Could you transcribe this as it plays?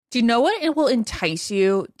Do you know what it will entice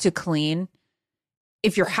you to clean?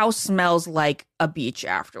 If your house smells like a beach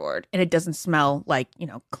afterward and it doesn't smell like,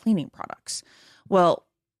 cleaning products. Well,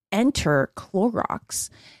 enter Clorox.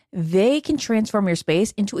 They can transform your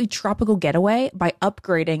space into a tropical getaway by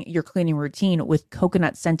upgrading your cleaning routine with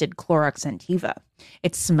coconut-scented Clorox Scentiva.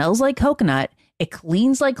 It smells like coconut, it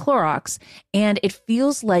cleans like Clorox, and it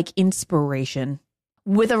feels like inspiration.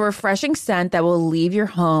 With a refreshing scent that will leave your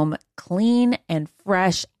home clean and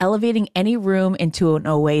fresh, elevating any room into an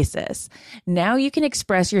oasis. Now you can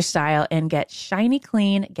express your style and get shiny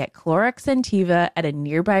clean. Get Clorox Scentiva at a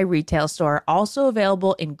nearby retail store, also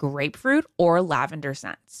available in grapefruit or lavender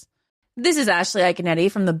scents. This is Ashley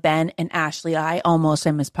Iconetti from the Ben and Ashley I Almost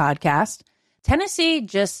Famous podcast. Tennessee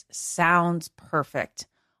just sounds perfect,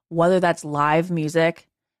 whether that's live music,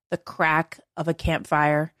 the crack of a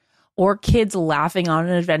campfire, or kids laughing on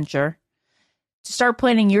an adventure. To start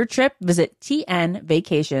planning your trip, visit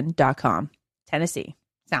tnvacation.com. Tennessee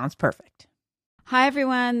sounds perfect. Hi,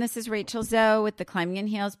 everyone. This is Rachel Zoe with the Climbing in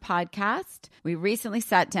Heels podcast. We recently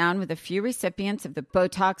sat down with a few recipients of the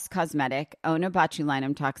Botox Cosmetic,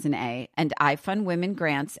 Onabotulinum Toxin A, and iFund Women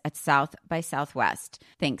grants at South by Southwest,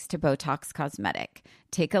 thanks to Botox Cosmetic.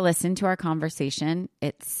 Take a listen to our conversation.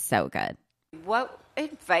 It's so good. What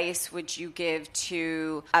advice would you give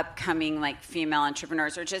to upcoming female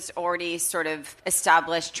entrepreneurs or just already sort of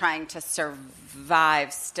established trying to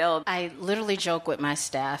survive still? I literally joke with my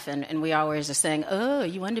staff and we always are saying, oh,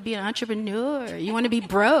 you want to be an entrepreneur? You want to be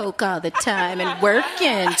broke all the time and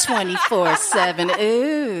working 24/7.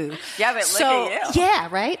 Ooh. Yeah, but look at you. Yeah,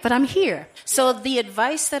 right? But I'm here. So the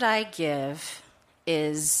advice that I give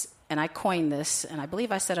is, and I coined this, and I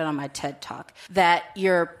believe I said it on my TED Talk, that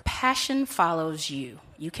your passion follows you.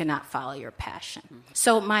 You cannot follow your passion. Mm-hmm.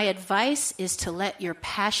 So my advice is to let your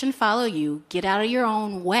passion follow you, get out of your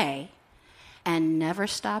own way, and never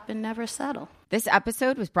stop and never settle. This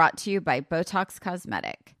episode was brought to you by Botox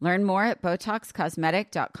Cosmetic. Learn more at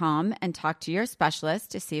BotoxCosmetic.com and talk to your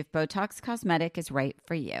specialist to see if Botox Cosmetic is right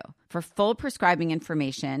for you. For full prescribing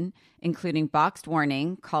information, including boxed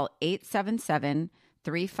warning, call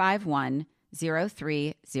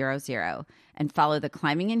 877-351-0300 and follow the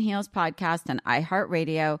Climbing in Heels podcast on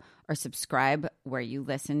iHeartRadio or subscribe where you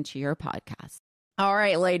listen to your podcast. All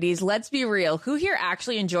right, ladies, let's be real. Who here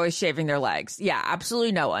actually enjoys shaving their legs? Yeah,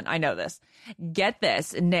 absolutely no one. I know this. Get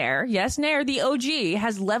this. Nair, yes, Nair, the OG,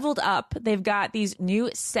 has leveled up. They've got these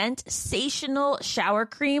new sensational shower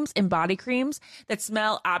creams and body creams that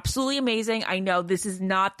smell absolutely amazing. I know this is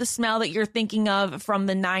not the smell that you're thinking of from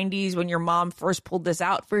the 90s when your mom first pulled this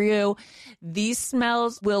out for you. These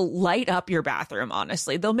smells will light up your bathroom,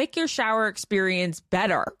 honestly. They'll make your shower experience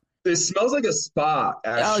better. It smells like a spa,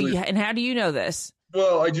 actually. Oh, yeah. And how do you know this?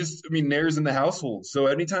 Well, Nair's in the household. So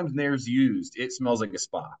anytime Nair's used, it smells like a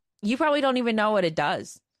spa. You probably don't even know what it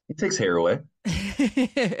does. It takes hair away.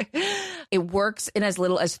 It works in as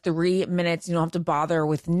little as 3 minutes. You don't have to bother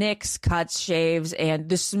with nicks, cuts, shaves, and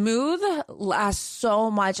the smooth lasts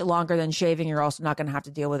so much longer than shaving. You're also not going to have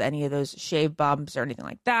to deal with any of those shave bumps or anything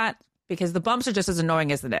like that because the bumps are just as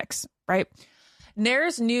annoying as the nicks, right?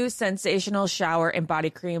 Nair's new sensational shower and body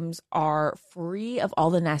creams are free of all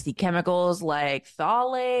the nasty chemicals like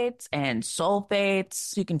phthalates and sulfates.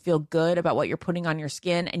 So you can feel good about what you're putting on your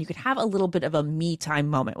skin, and you can have a little bit of a me time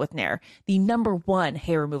moment with Nair, the #1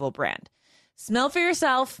 hair removal brand. Smell for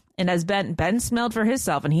yourself, and as Ben smelled for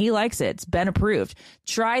himself, and he likes it. It's Ben approved.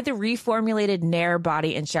 Try the reformulated Nair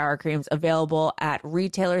body and shower creams available at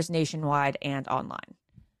retailers nationwide and online.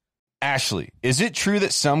 Ashley, is it true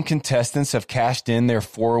that some contestants have cashed in their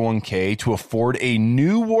 401k to afford a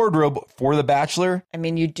new wardrobe for The Bachelor? I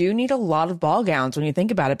mean, you do need a lot of ball gowns when you think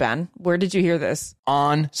about it, Ben. Where did you hear this?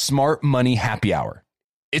 On Smart Money Happy Hour.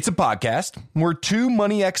 It's a podcast where two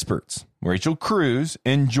money experts, Rachel Cruz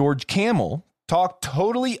and George Camel, talk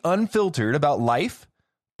totally unfiltered about life,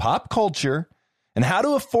 pop culture, and how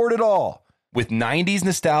to afford it all, with 90s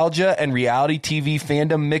nostalgia and reality TV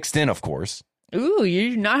fandom mixed in, of course. Ooh,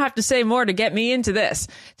 you do not have to say more to get me into this.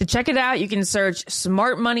 To check it out, you can search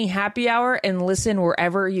Smart Money Happy Hour and listen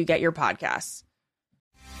wherever you get your podcasts.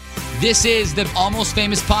 This is the Almost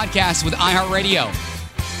Famous podcast with iHeartRadio.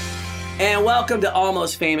 And welcome to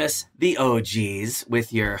Almost Famous, the OGs,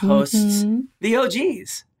 with your hosts, the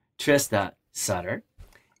OGs, Trista Sutter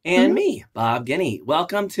and me, Bob Guinea.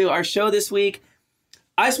 Welcome to our show this week.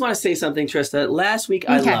 I just want to say something, Trista. Last week,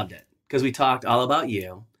 I loved it because we talked all about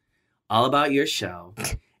you. All about your show.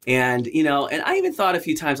 And, and I even thought a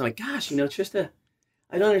few times, I'm like, gosh, Trista,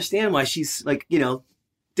 I don't understand why she's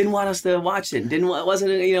didn't want us to watch it.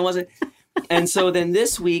 Wasn't. And so then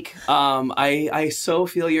this week, I so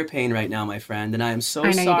feel your pain right now, my friend, and I am so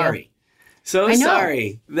sorry. So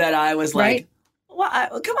sorry that I was like, well,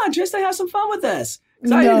 come on, Trista, have some fun with this.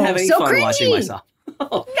 Because I didn't have any fun watching myself.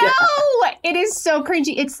 No, it is so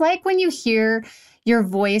cringy. It's like when you hear your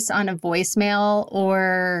voice on a voicemail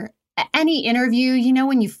or any interview, you know,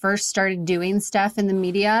 when you first started doing stuff in the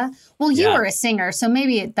media. Well, you were a singer, so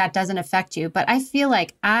maybe that doesn't affect you. But I feel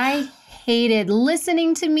like I hated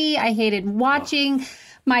listening to me. I hated watching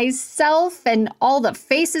myself and all the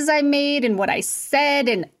faces I made and what I said.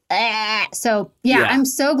 And so, I'm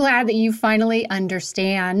so glad that you finally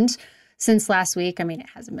understand. Since last week. I mean, it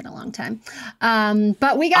hasn't been a long time.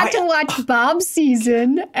 But we got to watch Bob's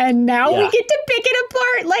season, and now we get to pick it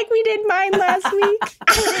apart like we did mine last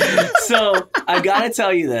week. So I've got to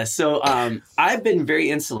tell you this. So I've been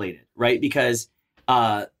very insulated, right? Because,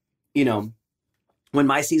 you know, when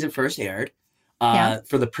my season first aired,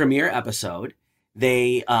 for the premiere episode,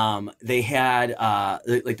 they had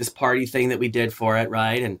like this party thing that we did for it,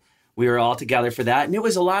 right? And we were all together for that. And it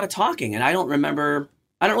was a lot of talking. And I don't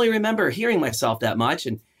really remember hearing myself that much,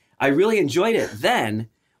 and I really enjoyed it then,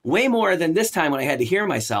 way more than this time when I had to hear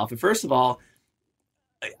myself. And first of all,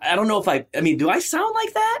 I don't know if I mean, do I sound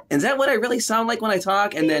like that? Is that what I really sound like when I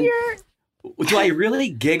talk? And then do I really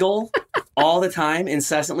giggle all the time,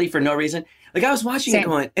 incessantly, for no reason? Like, I was watching it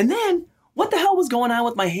going, and then what the hell was going on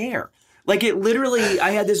with my hair? Like, it literally,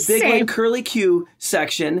 I had this big like curly Q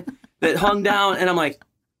section that hung down, and I'm like,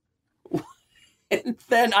 and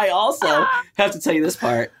then I also have to tell you this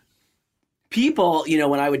part. People, you know,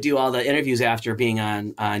 when I would do all the interviews after being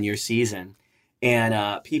on your season,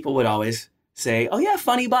 and people would always say, oh, yeah,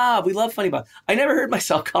 Funny Bob. We love Funny Bob. I never heard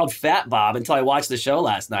myself called Fat Bob until I watched the show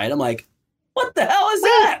last night. I'm like, what the hell is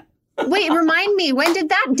that? Wait, remind me. When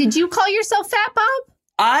did you call yourself Fat Bob?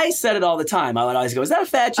 I said it all the time. I would always go, is that a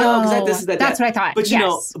fat joke? Is that this? Is that that's that? What I thought. But, you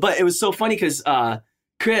know, but it was so funny because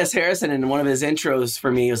Chris Harrison, in one of his intros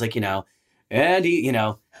for me, was like, you know, and he, you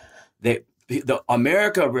know, the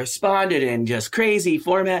America responded in just crazy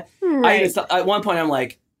format. Right. At one point, I'm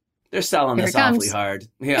like, they're selling this awfully hard.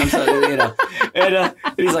 Yeah, I'm so, you know, and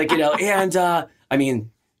he's like, you know, and I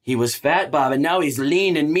mean, he was Fat Bob, and now he's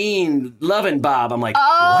lean and mean, loving Bob. I'm like,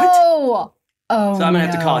 what? Oh, so I'm gonna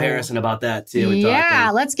have to call Harrison about that too.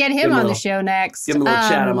 Yeah, let's get him on the show next. Give him a little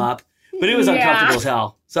chat him up. But it was uncomfortable as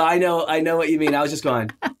hell. So I know what you mean. I was just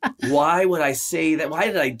going, why would I say that? Why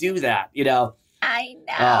did I do that? You know? I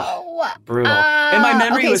know. Brutal. And my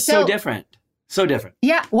memory was so different. So different.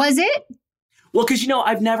 Yeah. Was it? Well, because, you know,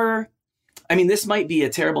 this might be a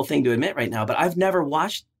terrible thing to admit right now, but I've never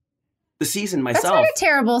watched the season myself. That's not a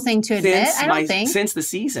terrible thing to admit, I don't think. Since the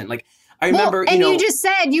season. Like, I remember, and you just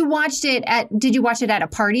said you watched it did you watch it at a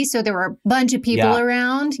party? So there were a bunch of people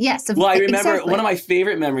around? Yes. Well, I remember one of my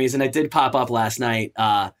favorite memories, and it did pop up last night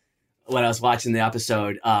when I was watching the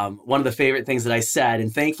episode. One of the favorite things that I said,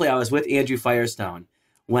 and thankfully I was with Andrew Firestone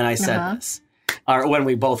when I said this, or when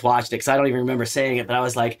we both watched it, because I don't even remember saying it, but I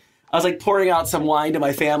was like pouring out some wine to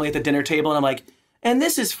my family at the dinner table, and I'm like, and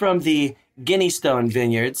this is from the Guinea Stone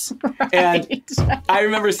Vineyards. Right. And I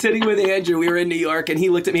remember sitting with Andrew. We were in New York, and he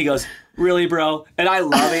looked at me, he goes, really, bro? And I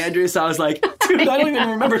love Andrew, so I was like, dude, I don't even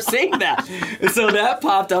remember saying that. And so that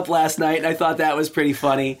popped up last night, and I thought that was pretty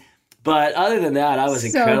funny. But other than that, I was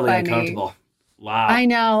incredibly uncomfortable. Wow. I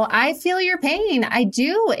know. I feel your pain. I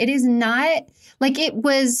do. It is not like it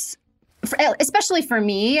was, especially for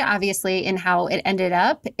me, obviously, in how it ended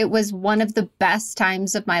up. It was one of the best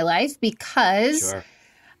times of my life because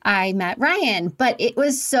I met Ryan, but it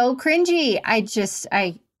was so cringy. I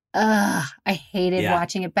hated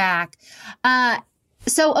watching it back.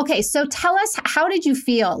 So tell us, how did you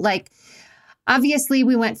feel? Like, obviously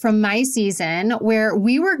we went from my season where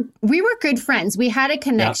we were good friends. We had a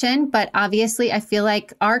connection, but obviously I feel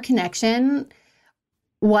like our connection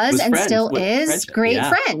was and friends, still is great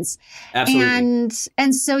friends. Absolutely.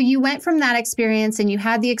 And so you went from that experience, and you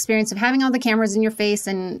had the experience of having all the cameras in your face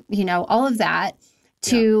and, you know, all of that,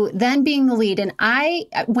 to then being the lead. And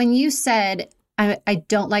when you said, I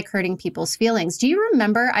don't like hurting people's feelings, do you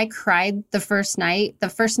remember I cried the first night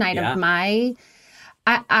of my,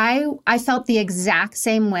 I felt the exact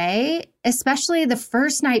same way, especially the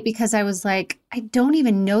first night, because I was like, I don't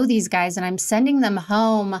even know these guys, and I'm sending them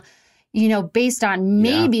home, you know, based on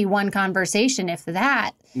maybe one conversation, if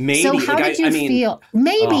that. Maybe. So how did you feel?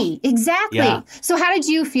 Maybe. Exactly. Yeah. So how did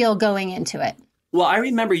you feel going into it? Well, I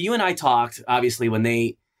remember you and I talked, obviously, when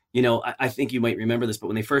they, you know, I think you might remember this, but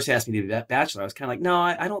when they first asked me to be Bachelor, I was kind of like, no,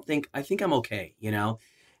 I think I'm okay, you know?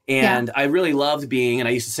 And I really loved being, and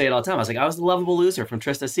I used to say it all the time, I was like, I was the lovable loser from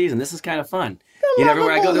Trista's season. This is kind of fun. You know,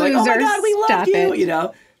 everywhere I go, they're like, oh my God, we love you, you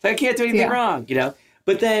know? It's like, I can't do anything wrong, you know?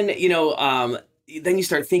 But then, you know, then you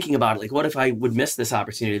start thinking about it. Like, what if I would miss this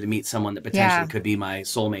opportunity to meet someone that potentially could be my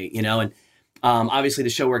soulmate, you know? And obviously the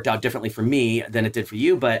show worked out differently for me than it did for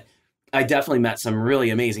you, but I definitely met some really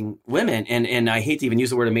amazing women. And I hate to even use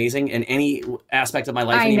the word amazing in any aspect of my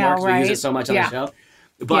life anymore because we use it so much on the show.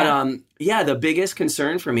 But the biggest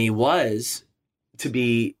concern for me was to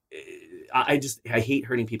be, I hate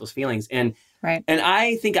hurting people's feelings. And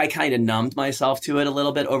I think I kind of numbed myself to it a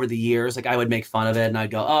little bit over the years. Like I would make fun of it and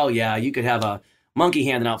I'd go, oh yeah, you could have a monkey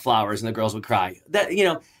handing out flowers and the girls would cry. That, you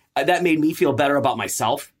know, that made me feel better about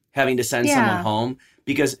myself having to send someone home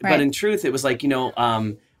because, but in truth, it was like, you know,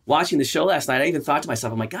 watching the show last night, I even thought to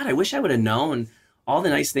myself, I'm like, God, I wish I would have known all the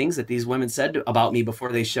nice things that these women said about me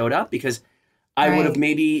before they showed up because I would have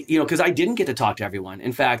maybe, you know, because I didn't get to talk to everyone.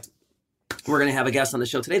 In fact, we're going to have a guest on the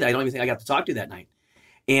show today that I don't even think I got to talk to that night.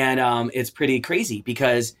 And it's pretty crazy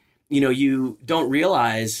because, you know, you don't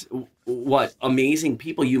realize what amazing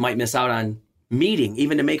people you might miss out on meeting,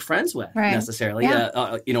 even to make friends with necessarily,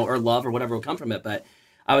 you know, or love or whatever will come from it. But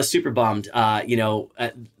I was super bummed, you know,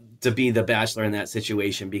 to be the bachelor in that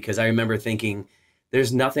situation because I remember thinking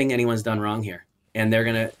there's nothing anyone's done wrong here. And they're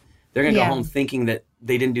going to go home thinking that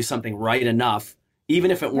they didn't do something right enough,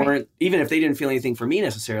 even if it weren't, even if they didn't feel anything for me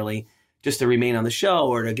necessarily, just to remain on the show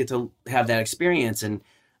or to get to have that experience. And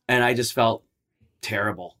I just felt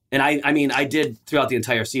terrible. And I mean, I did throughout the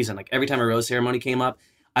entire season, like every time a rose ceremony came up,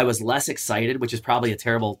 I was less excited, which is probably a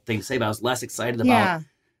terrible thing to say, but I was less excited about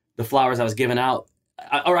the flowers I was giving out.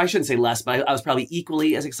 Or I shouldn't say less, but I was probably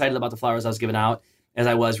equally as excited about the flowers I was giving out as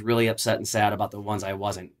I was really upset and sad about the ones I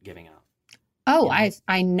wasn't giving out. Oh,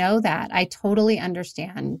 I know that. I totally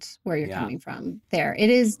understand where you're coming from there. It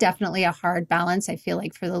is definitely a hard balance, I feel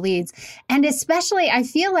like, for the leads. And especially, I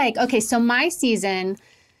feel like, okay, so my season,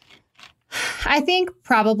 I think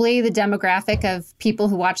probably the demographic of people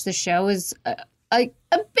who watch the show is way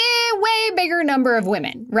bigger number of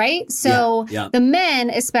women, right? So the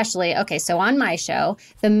men especially, okay, so on my show,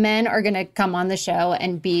 the men are going to come on the show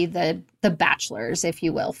and be the bachelors, if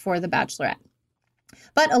you will, for the Bachelorette.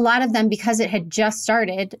 But a lot of them, because it had just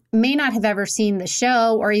started, may not have ever seen the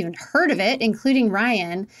show or even heard of it, including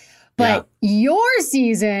Ryan. But your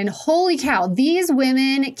season, holy cow, these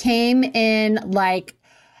women came in like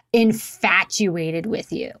infatuated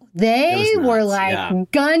with you. They were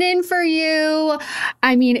like gunning for you.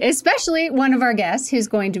 I mean, especially one of our guests who's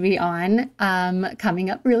going to be on coming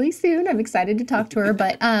up really soon. I'm excited to talk to her.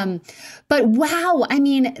 But wow, I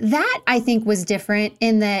mean, that I think was different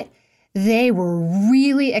in that they were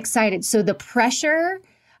really excited. So the pressure,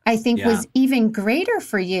 I think, was even greater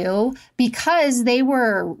for you because they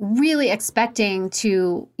were really expecting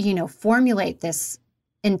to, you know, formulate this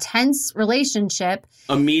intense relationship.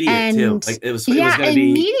 Immediate too. Like it was going to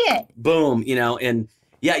be immediate. Boom, you know, and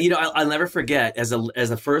you know, I'll never forget as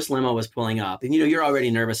the first limo was pulling up, and you know, you're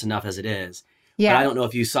already nervous enough as it is. Yeah. But I don't know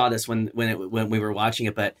if you saw this when we were watching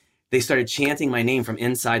it, but they started chanting my name from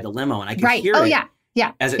inside the limo, and I could hear it.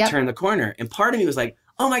 As it turned the corner. And part of me was like,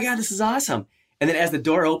 oh my God, this is awesome. And then as the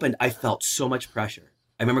door opened, I felt so much pressure.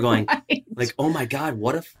 I remember going like, oh my God,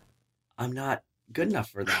 what if I'm not good enough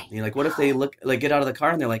for them? You know, like, what if they get out of the car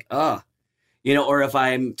and they're like, oh, you know, or if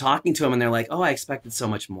I'm talking to them and they're like, oh, I expected so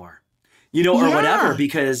much more, you know, or whatever,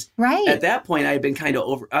 because at that point I had been kind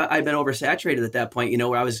of I'd been oversaturated at that point, you know,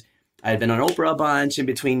 where I had been on Oprah a bunch in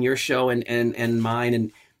between your show and mine.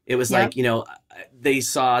 And it was like, you know, they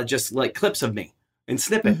saw just like clips of me. And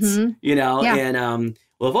snippets, you know, and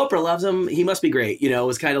well, if Oprah loves him, he must be great. You know, it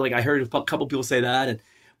was kind of like I heard a couple people say that,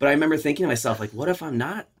 but I remember thinking to myself, like, what if I'm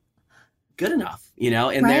not good enough? You know,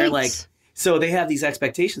 and they're like, so they have these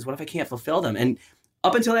expectations. What if I can't fulfill them? And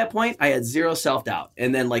up until that point, I had zero self-doubt.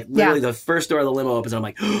 And then, like, literally the first door of the limo opens, and I'm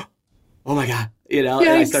like, oh my God, you know, and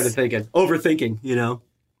I started overthinking, you know.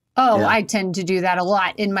 Oh, I tend to do that a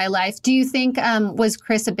lot in my life. Do you think, was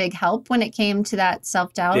Chris a big help when it came to that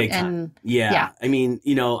self-doubt? And I mean,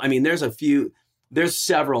 you know, there's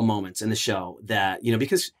several moments in the show that, you know,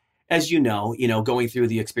 because as you know, going through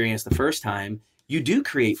the experience the first time, you do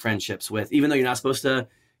create friendships with, even though you're not supposed to,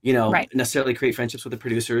 you know, necessarily create friendships with the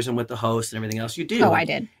producers and with the host and everything else, you do. Oh, I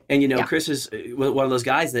did. And, you know, Chris is one of those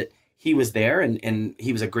guys that he was there and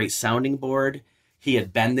he was a great sounding board. He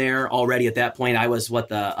had been there already at that point. I was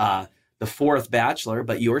the fourth Bachelor,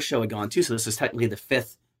 but your show had gone too. So this is technically the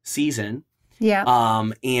fifth season. Yeah.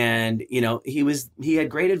 And you know, he had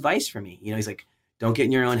great advice for me. You know, he's like, don't get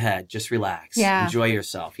in your own head. Just relax. Yeah. Enjoy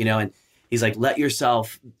yourself. You know, and he's like, let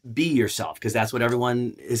yourself be yourself because that's what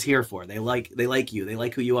everyone is here for. They like you. They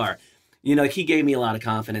like who you are. You know, he gave me a lot of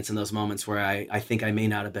confidence in those moments where I think I may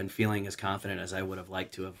not have been feeling as confident as I would have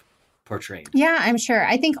liked to have portrayed. Yeah, I'm sure.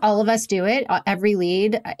 I think all of us do it. Every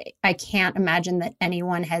lead. I can't imagine that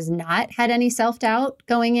anyone has not had any self-doubt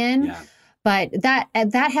going in. Yeah. But that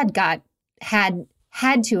had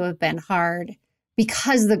to have been hard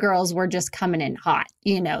because the girls were just coming in hot.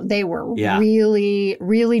 They were really,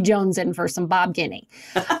 really jonesing for some Bob Guinea.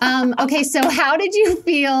 Okay, so how did you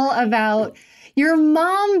feel about your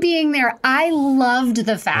mom being there? I loved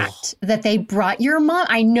the fact that they brought your mom.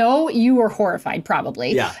 I know you were horrified,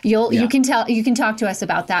 probably. Yeah. You can talk to us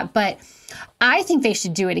about that, but I think they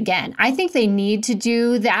should do it again. I think they need to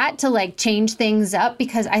do that to like change things up,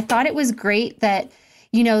 because I thought it was great that,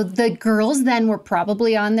 the girls then were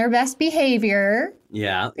probably on their best behavior.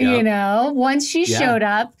 Yeah. Once she showed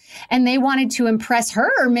up, and they wanted to impress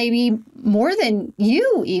her maybe more than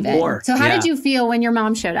you even. So how did you feel when your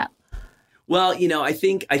mom showed up? Well, I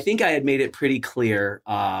think I had made it pretty clear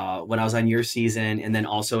when I was on your season, and then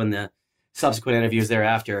also in the subsequent interviews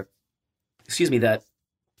thereafter, that,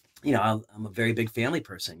 I'm a very big family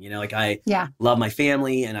person. I love my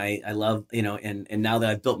family, and I love, and now that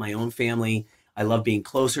I've built my own family, I love being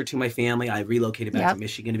closer to my family. I relocated back to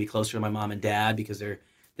Michigan to be closer to my mom and dad because they're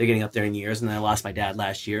getting up there in years. And then I lost my dad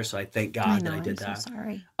last year, so I thank God that I did that. So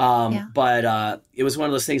sorry. But it was one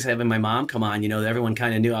of those things, having my mom come on, everyone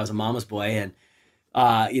kind of knew I was a mama's boy,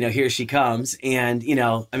 and here she comes. And,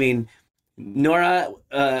 Nora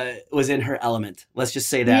was in her element. Let's just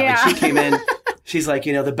say that. Yeah. Like, she came in, she's like,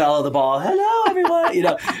 the belle of the ball. Hello, everyone.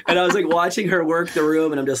 And I was like watching her work the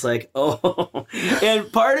room, and I'm just like, oh. And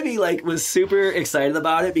part of me like was super excited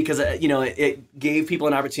about it because, it gave people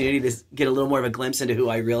an opportunity to get a little more of a glimpse into who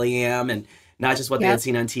I really am, and not just what they had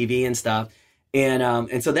seen on TV and stuff.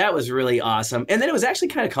 And so that was really awesome. And then it was actually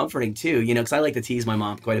kind of comforting too, because I like to tease my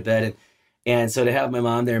mom quite a bit. And so to have my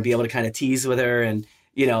mom there and be able to kind of tease with her and,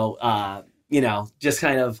 just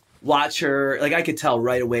kind of watch her, like I could tell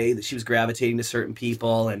right away that she was gravitating to certain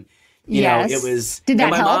people. And, it was, did that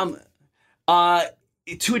my help? Mom,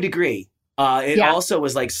 to a degree, it also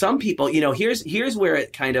was like some people, here's where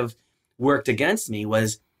it kind of worked against me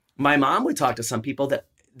was my mom would talk to some people that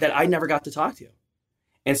I never got to talk to.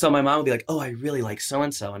 And so my mom would be like, oh, I really like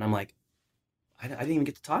so-and-so. And I'm like, I didn't even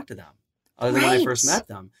get to talk to them other than when I first met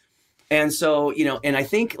them. And so, and I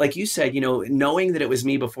think, like you said, knowing that it was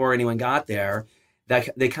me before anyone got there, that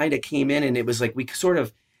they kind of came in, and it was like we sort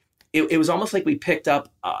of, it was almost like we picked up,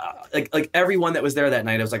 like everyone that was there that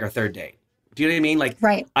night, it was like our third date. Do you know what I mean? Like,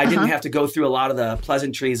 I didn't have to go through a lot of the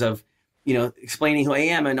pleasantries of, explaining who I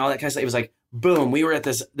am and all that kind of stuff. It was like, boom, we were at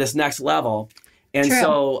this next level. And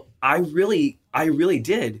so I really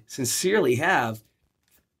did sincerely have,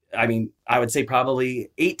 I would say probably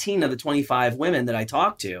 18 of the 25 women that I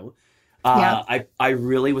talked to. I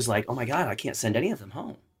really was like, oh my God, I can't send any of them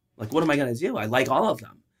home. Like, what am I going to do? I like all of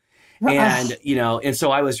them. And, and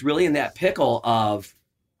so I was really in that pickle of,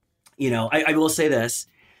 I will say this.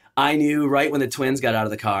 I knew right when the twins got out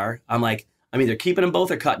of the car, I'm like, I'm either keeping them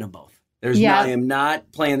both or cutting them both. I am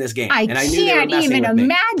not playing this game. I knew they were can't messing even with me.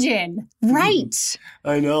 imagine. Right.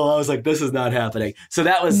 I know. I was like, this is not happening. So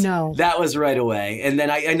that was right away. And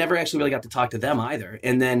then I never actually really got to talk to them either.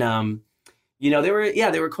 And then, there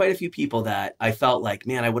were quite a few people that I felt like,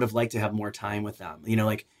 man, I would have liked to have more time with them,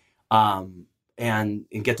 and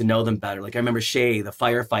get to know them better. Like I remember Shay, the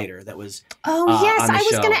firefighter that was, yes, on the I was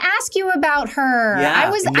show. going to ask you about her. Yeah, I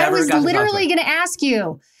was literally going to ask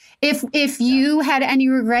you if you had any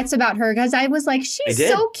regrets about her, because I was like, she's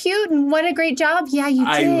so cute and what a great job. Yeah, you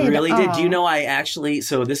did. I really did. Do you know, I actually,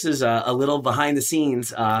 so this is a little behind the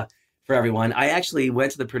scenes for everyone. I actually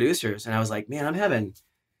went to the producers and I was like, man, I'm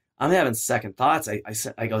having second thoughts. I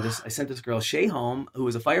sent this girl Shay home, who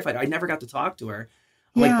was a firefighter. I never got to talk to her.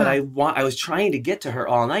 I'm like, but I was trying to get to her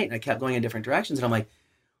all night, and I kept going in different directions. And I'm like,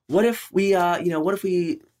 what if we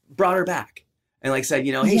brought her back and like said,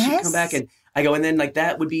 hey, she can come back. And I go, and then like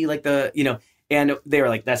that would be like and they were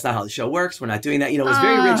like, that's not how the show works. We're not doing that. It was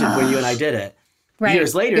very rigid when you and I did it. Right.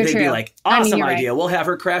 Years later, they'd be like, awesome idea. Right. We'll have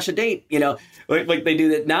her crash a date, like they do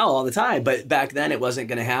that now all the time. But back then it wasn't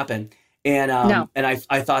going to happen. And and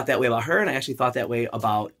I thought that way about her, and I actually thought that way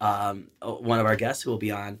about one of our guests who will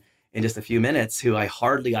be on in just a few minutes, who I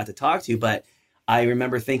hardly got to talk to. But I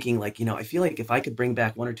remember thinking, like, I feel like if I could bring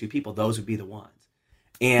back one or two people, those would be the ones.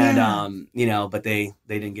 And but they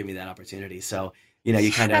didn't give me that opportunity. So you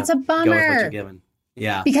kind of that's a bummer. Go with what you're given.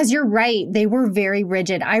 Yeah, because you're right. They were very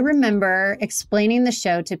rigid. I remember explaining the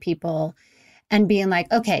show to people and being like,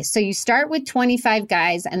 okay, so you start with 25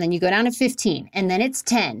 guys and then you go down to 15 and then it's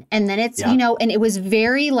 10 and then it's, and it was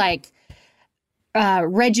very like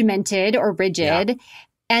regimented or rigid. Yeah.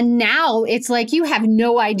 And now it's like you have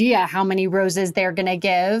no idea how many roses they're going to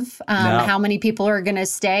give, how many people are going to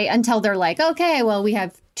stay until they're like, okay, well, we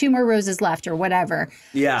have 2 more roses left or whatever.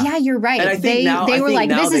 Yeah. Yeah, you're right. And I think they were like,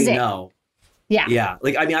 this is it. Know. Yeah. Yeah.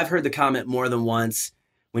 Like, I mean, I've heard the comment more than once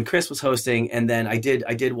when Chris was hosting. And then I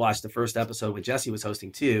did watch the first episode when Jesse was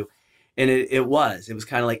hosting too. And it was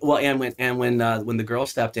kind of like, well, and when the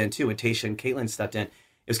girls stepped in too, when Tasha and Caitlin stepped in, it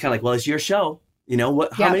was kind of like, well, it's your show. You know,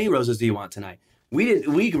 how many roses do you want tonight? We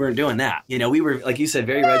weren't doing that. You know, we were, like you said,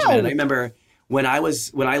 very regimented. I remember when I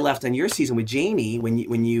left on your season with Jamie, when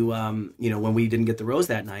you when we didn't get the rose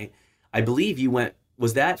that night, I believe you went,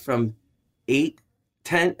 was that from 8,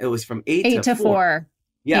 10? It was from 8 to 4.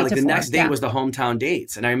 Yeah. Like the next date was the hometown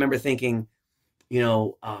dates. And I remember thinking,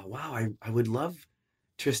 wow, I would love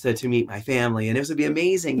Trista to meet my family and it would be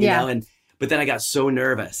amazing, you know? But then I got so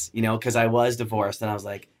nervous, cause I was divorced and I was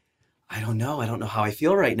like, I don't know how I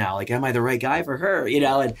feel right now. Like, am I the right guy for her?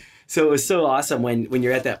 And so it was so awesome when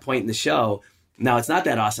you're at that point in the show. Now it's not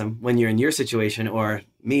that awesome when you're in your situation or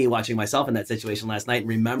me watching myself in that situation last night and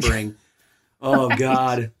remembering, oh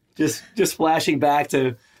God, just flashing back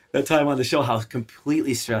to that time on the show, how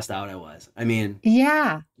completely stressed out I was. I mean,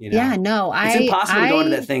 it's impossible to go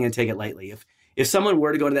into that thing and take it lightly. If someone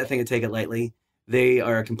were to go into that thing and take it lightly, they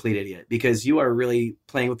are a complete idiot because you are really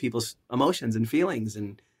playing with people's emotions and feelings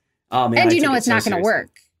and, oh, man, and it's not going to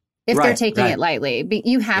work if they're taking it lightly. But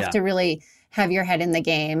you have to really have your head in the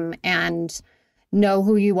game and know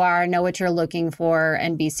who you are, know what you're looking for,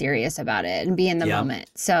 and be serious about it and be in the moment.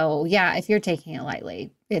 So, if you're taking it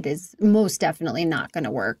lightly, it is most definitely not going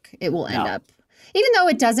to work. It will end up, even though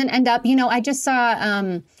it doesn't end up, I just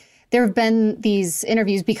saw there have been these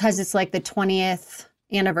interviews because it's like the 20th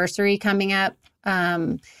anniversary coming up.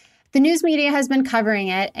 The news media has been covering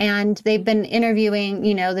it and they've been interviewing,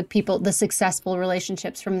 the people, the successful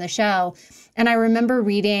relationships from the show. And I remember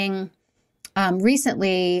reading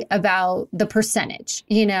recently about the percentage,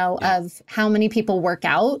 of how many people work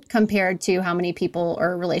out compared to how many people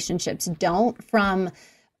or relationships don't, from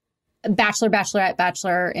Bachelor, Bachelorette,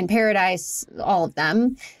 Bachelor in Paradise, all of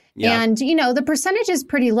them. Yeah. And, the percentage is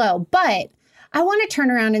pretty low. But I want to turn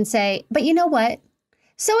around and say, but you know what?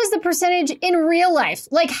 So is the percentage in real life.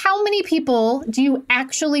 Like, how many people do you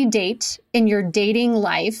actually date in your dating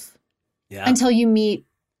life until you meet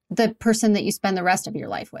the person that you spend the rest of your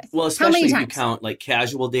life with? Well, especially if you count like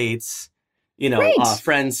casual dates,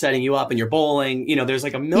 friends setting you up and you're bowling. There's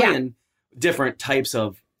like a million different types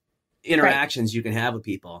of interactions you can have with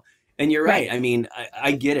people. And you're right. I mean,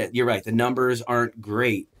 I get it. You're right. The numbers aren't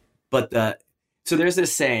great, but so there's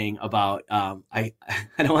this saying about, I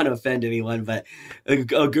don't want to offend anyone, but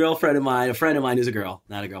a friend of mine who's a girl,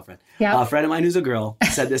 not a girlfriend, a friend of mine who's a girl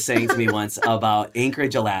said this saying to me once about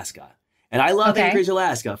Anchorage, Alaska. And I love Anchorage,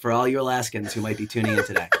 Alaska for all you Alaskans who might be tuning in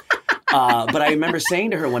today. But I remember saying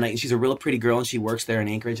to her one night, and she's a real pretty girl and she works there in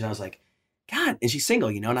Anchorage. And I was like, God, and she's single,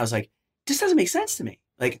 and I was like, this doesn't make sense to me.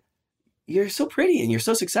 Like, you're so pretty and you're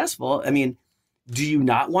so successful. I mean, do you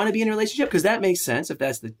not want to be in a relationship? Because that makes sense if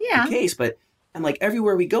that's the case. But I'm like,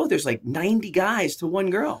 everywhere we go, there's like 90 guys to one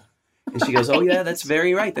girl. And she goes, oh yeah, that's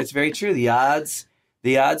very right. That's very true. The odds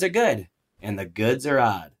are good and the goods are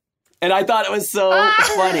odd. And I thought it was so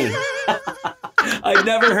funny. I've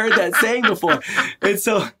never heard that saying before. And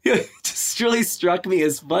so it just really struck me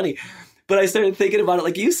as funny. But I started thinking about it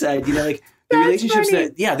like you said, like the relationships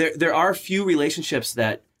that, there are few relationships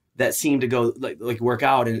that seem to go like work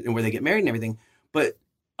out and where they get married and everything. But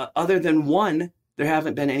other than one, there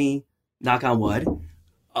haven't been any, knock on wood,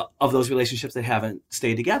 of those relationships that haven't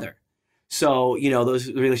stayed together. So,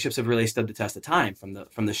 those relationships have really stood the test of time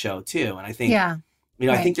from the show too. And I think,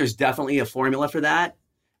 I think there's definitely a formula for that.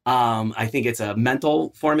 I think it's a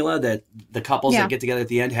mental formula that the couples that get together at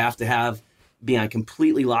the end have to be on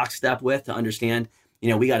completely lockstep with to understand,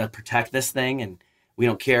 we got to protect this thing and we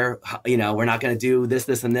don't care, we're not going to do this,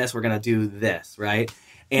 this, and this. We're going to do this, right?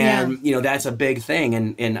 And, that's a big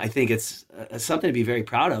thing. And I think it's something to be very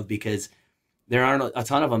proud of because there aren't a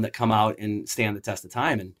ton of them that come out and stand the test of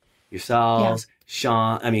time. And yourselves,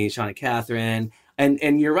 Sean and Catherine,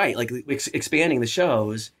 and you're right. Like expanding the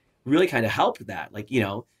shows really kind of helped that. Like,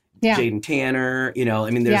 Jade and Tanner,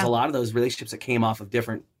 there's a lot of those relationships that came off of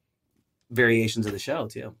different variations of the show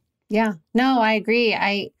too. Yeah, no, I agree.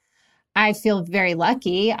 I feel very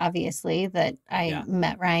lucky, obviously, that I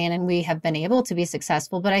met Ryan and we have been able to be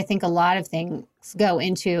successful. But I think a lot of things go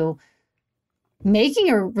into making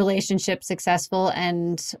a relationship successful.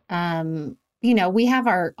 And, we have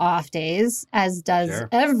our off days, as does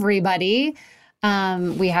everybody.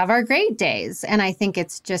 We have our great days. And I think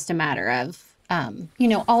it's just a matter of,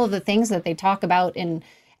 all of the things that they talk about and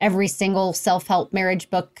every single self-help marriage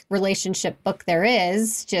book, relationship book there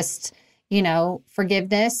is, just,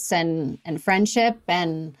 forgiveness and friendship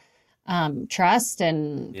and trust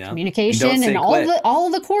and communication and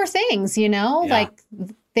all the core things, like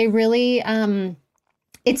they really,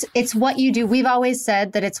 it's what you do. We've always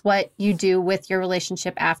said that it's what you do with your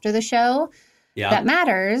relationship after the show that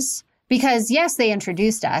matters, because yes, they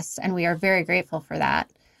introduced us and we are very grateful for that.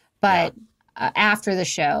 But after the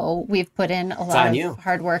show, we've put in a lot of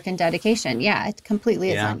hard work and dedication. Yeah, it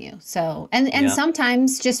completely is on you. So, and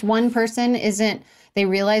sometimes just one person they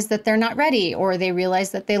realize that they're not ready, or they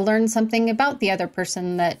realize that they learned something about the other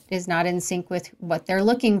person that is not in sync with what they're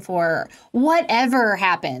looking for. Whatever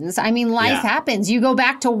happens. I mean, life happens. You go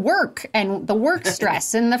back to work and the work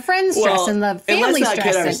stress and the friend stress and the family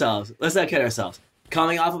stress. Let's not kid ourselves.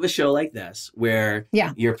 Coming off of a show like this, where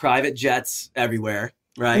your private jet's everywhere,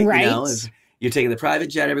 right? You're taking the private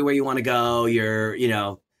jet everywhere you want to go. You're,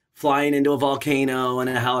 flying into a volcano in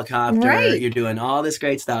a helicopter. Right. You're doing all this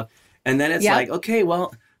great stuff. And then it's like, okay,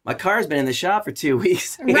 well, my car's been in the shop for 2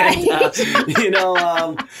 weeks. And, right. I'm That's going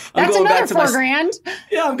back another to $4,000.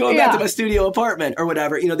 Yeah, I'm going back to my studio apartment or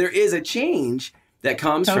whatever. There is a change that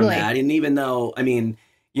comes from that. And even though,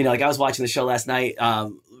 like I was watching the show last night,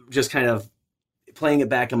 just kind of playing it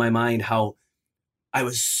back in my mind, how I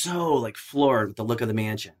was so like floored with the look of the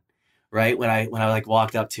mansion. Right. When I like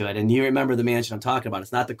walked up to it, and you remember the mansion I'm talking about.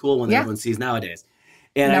 It's not the cool one that everyone sees nowadays.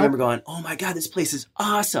 And I remember going, oh my God, this place is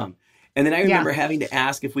awesome. And then I remember having to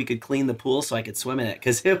ask if we could clean the pool so I could swim in it,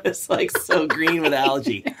 because it was like so green with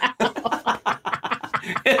algae.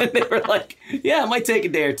 And they were like, yeah, it might take a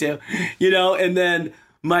day or two, and then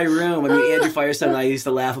my room, Andrew Firestone and I used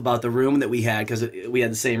to laugh about the room that we had, because we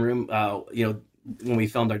had the same room, when we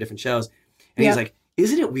filmed our different shows. And he's like,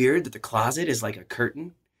 isn't it weird that the closet is like a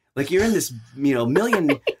curtain? Like you're in this, $1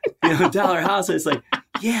 million, dollar house. And it's like,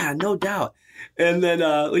 yeah, no doubt. And then,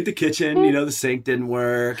 like the kitchen, the sink didn't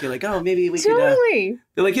work. You're like, oh, maybe we could. They're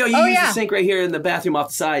like, you use the sink right here in the bathroom off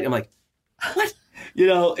the side. I'm like, what?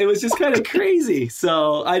 It was just kind of crazy.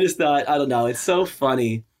 So I just thought, I don't know. It's so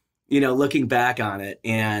funny, looking back on it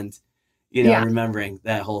and, remembering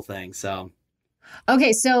that whole thing. So.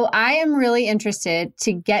 Okay. So I am really interested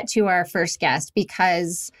to get to our first guest,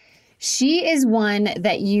 because she is one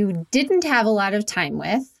that you didn't have a lot of time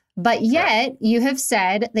with. But yet you have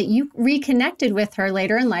said that you reconnected with her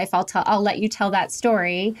later in life. I'll let you tell that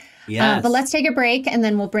story. Yes. But let's take a break and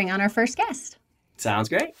then we'll bring on our first guest. Sounds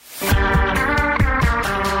great.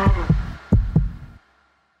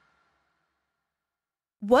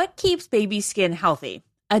 What keeps baby skin healthy?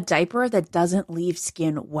 A diaper that doesn't leave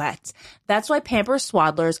skin wet. That's why Pampers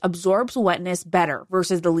Swaddlers absorbs wetness better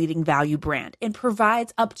versus the leading value brand and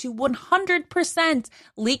provides up to 100%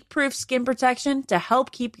 leak-proof skin protection to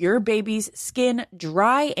help keep your baby's skin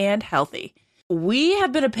dry and healthy. We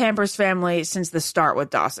have been a Pampers family since the start with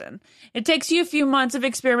Dawson. It takes you a few months of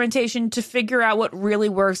experimentation to figure out what really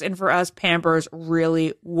works, and for us, Pampers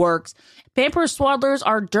really works. Pampers Swaddlers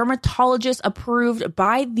are dermatologist approved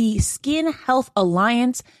by the Skin Health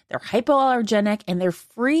Alliance. They're hypoallergenic and they're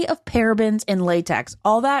free of parabens and latex.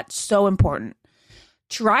 All that so important.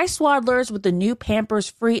 Try Swaddlers with the new Pampers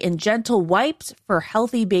Free and Gentle wipes for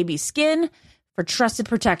healthy baby skin. For trusted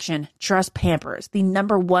protection, trust Pampers, the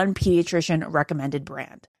 #1 pediatrician recommended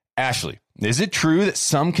brand. Ashley, is it true that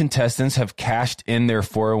some contestants have cashed in their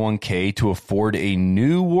 401k to afford a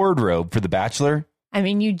new wardrobe for The Bachelor? I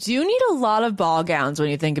mean, you do need a lot of ball gowns when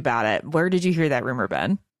you think about it. Where did you hear that rumor,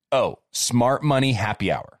 Ben? Oh, Smart Money Happy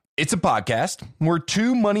Hour. It's a podcast where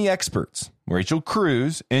two money experts, Rachel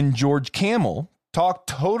Cruz and George Camel, talk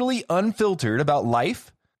totally unfiltered about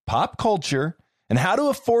life, pop culture, and how to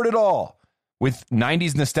afford it all, with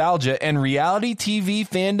 90s nostalgia and reality TV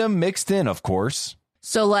fandom mixed in, of course.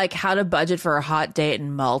 So like how to budget for a hot date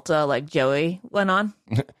in Malta like Joey went on?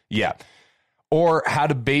 Yeah. Or how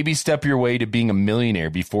to baby step your way to being a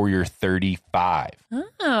millionaire before you're 35.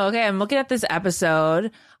 Oh, okay. I'm looking at this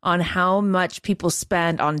episode on how much people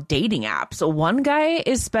spend on dating apps. So one guy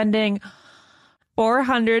is spending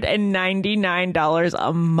 $499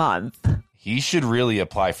 a month. He should really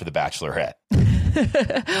apply for The Bachelorette.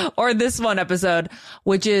 Or this one episode,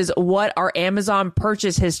 which is what our Amazon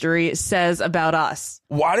purchase history says about us.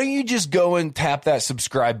 Why don't you just go and tap that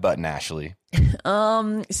subscribe button, Ashley?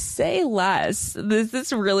 Say less. This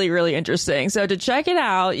is really, really interesting. So to check it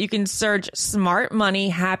out, you can search Smart Money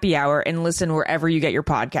Happy Hour and listen wherever you get your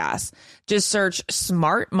podcasts. Just search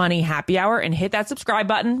Smart Money Happy Hour and hit that subscribe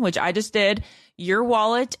button, which I just did. Your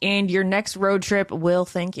wallet and your next road trip will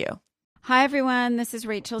thank you. Hi, everyone. This is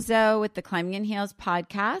Rachel Zoe with the Climbing in Heels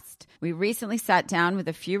podcast. We recently sat down with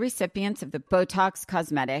a few recipients of the Botox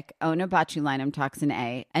Cosmetic, Onabotulinum Toxin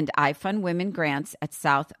A, and iFund Women grants at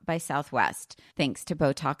South by Southwest, thanks to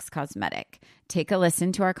Botox Cosmetic. Take a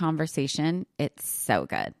listen to our conversation. It's so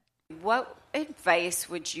good. What advice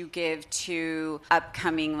would you give to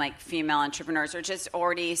upcoming female entrepreneurs or just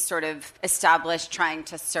already sort of established trying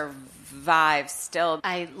to survive still?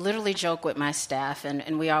 I literally joke with my staff,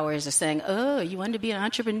 and we always are saying, oh, you want to be an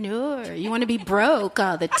entrepreneur? You want to be broke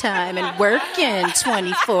all the time and working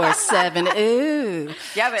 24/7? Ooh.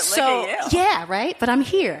 Yeah, but look at you. Yeah, right? But I'm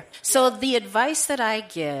here. So the advice that I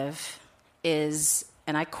give is,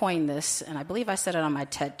 and I coined this, and I believe I said it on my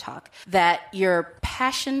TED Talk, that your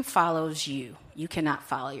passion follows you. You cannot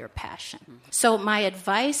follow your passion. Mm-hmm. So my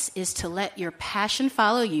advice is to let your passion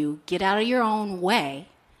follow you, get out of your own way,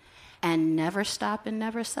 and never stop and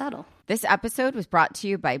never settle. This episode was brought to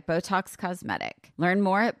you by Botox Cosmetic. Learn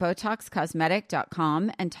more at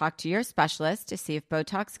BotoxCosmetic.com and talk to your specialist to see if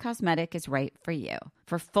Botox Cosmetic is right for you.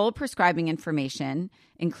 For full prescribing information,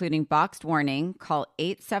 including boxed warning, call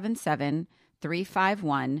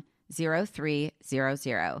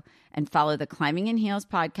 877-351-0300 and follow the Climbing in Heels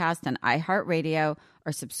podcast on iHeartRadio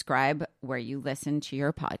or subscribe where you listen to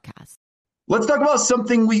your podcast. Let's talk about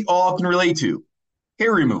something we all can relate to.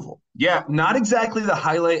 Hair removal. Yeah, not exactly the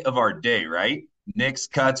highlight of our day, right? Nicks,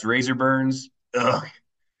 cuts, razor burns. Ugh.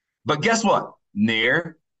 But guess what?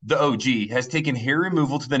 Nair, the OG, has taken hair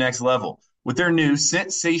removal to the next level with their new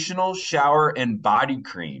sensational shower and body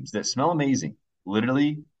creams that smell amazing.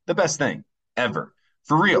 Literally the best thing ever.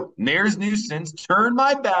 For real, Nair's new scents turned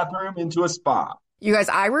my bathroom into a spa. You guys,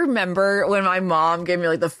 I remember when my mom gave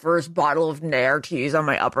me the first bottle of Nair to use on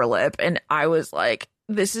my upper lip, and I was like,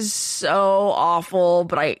 this is so awful,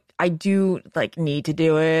 but I do need to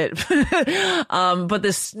do it. But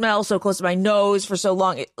the smell so close to my nose for so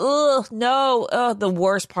long, the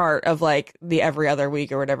worst part of the every other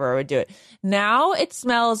week or whatever I would do it. Now it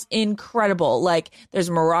smells incredible. There's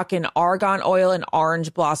Moroccan argan oil and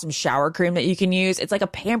orange blossom shower cream that you can use. It's like a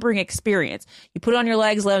pampering experience. You put it on your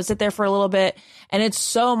legs, let it sit there for a little bit, and it's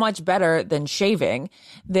so much better than shaving.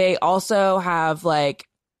 They also have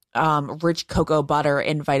rich cocoa butter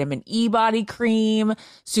and vitamin E body cream,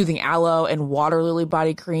 soothing aloe and water lily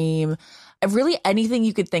body cream. Really anything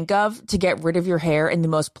you could think of to get rid of your hair in the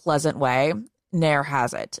most pleasant way, Nair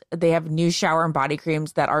has it. They have new shower and body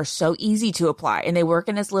creams that are so easy to apply, and they work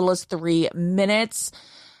in as little as 3 minutes.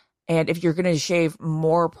 And if you're going to shave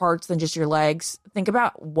more parts than just your legs, think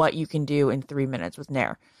about what you can do in 3 minutes with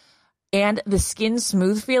Nair. And the skin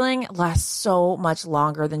smooth feeling lasts so much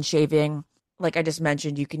longer than shaving. Like I just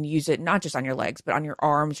mentioned, you can use it not just on your legs, but on your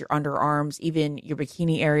arms, your underarms, even your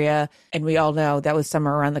bikini area. And we all know that with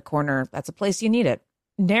summer around the corner, that's a place you need it.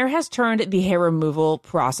 Nair has turned the hair removal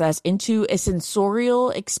process into a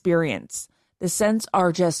sensorial experience. The scents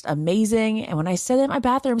are just amazing. And when I say that my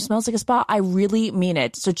bathroom smells like a spa, I really mean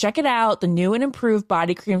it. So check it out. The new and improved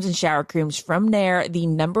body creams and shower creams from Nair, the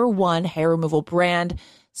 #1 hair removal brand.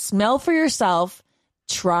 Smell for yourself.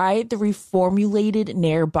 Try the reformulated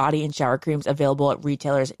Nair body and shower creams available at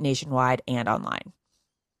retailers nationwide and online.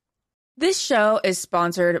 This show is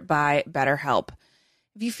sponsored by BetterHelp.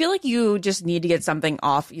 If you feel like you just need to get something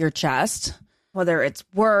off your chest, whether it's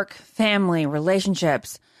work, family,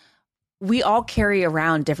 relationships, we all carry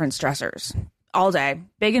around different stressors all day,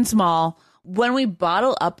 big and small. When we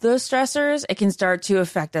bottle up those stressors, it can start to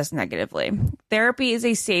affect us negatively. Therapy is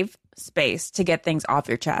a safe space to get things off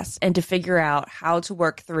your chest and to figure out how to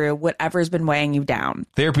work through whatever's been weighing you down.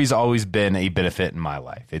 Therapy's always been a benefit in my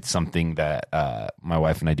life. It's something that my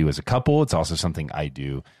wife and I do as a couple. It's also something I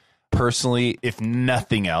do personally. If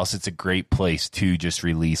nothing else, it's a great place to just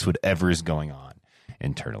release whatever is going on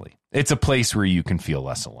internally. It's a place where you can feel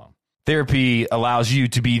less alone. Therapy allows you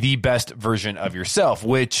to be the best version of yourself,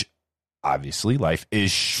 which obviously life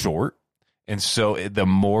is short. And so the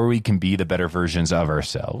more we can be the better versions of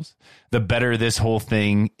ourselves, the better this whole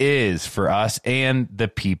thing is for us and the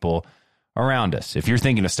people around us. If you're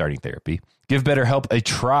thinking of starting therapy, give BetterHelp a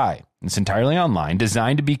try. It's entirely online,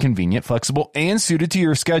 designed to be convenient, flexible, and suited to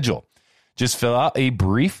your schedule. Just fill out a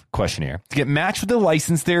brief questionnaire to get matched with a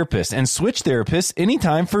licensed therapist and switch therapists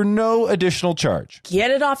anytime for no additional charge.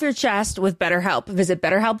 Get it off your chest with BetterHelp. Visit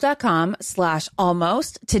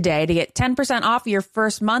BetterHelp.com/almost today to get 10% off your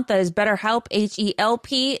first month. That is BetterHelp,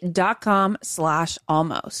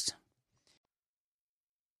 HELP.com/almost.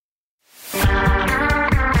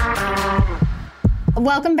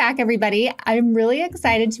 Welcome back, everybody. I'm really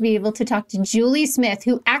excited to be able to talk to Julie Smith,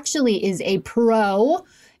 who actually is a pro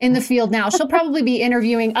in the field now. She'll probably be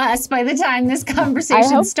interviewing us by the time this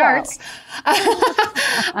conversation starts.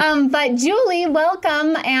 So. But Julie,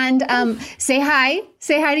 welcome, and say hi.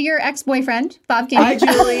 Say hi to your ex-boyfriend, Bob King. Hi,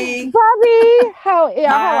 Julie. Bobby, how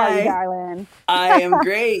are you, darling? I am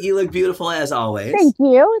great. You look beautiful as always. Thank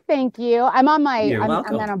you. I'm on I'm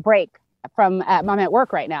on a break from. I'm at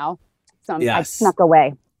work right now, so I snuck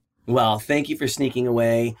away. Well, thank you for sneaking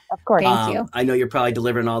away. Of course. Thank you. I know you're probably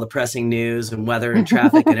delivering all the pressing news and weather and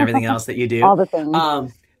traffic and everything else that you do. All the things.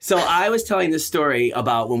 So I was telling this story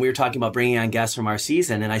about when we were talking about bringing on guests from our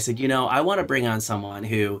season. And I said, I want to bring on someone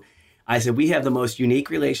who, I said, we have the most unique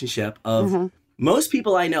relationship of most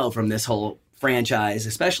people I know from this whole franchise,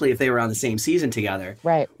 especially if they were on the same season together.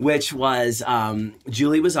 Right. Which was,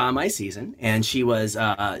 Julie was on my season, and she was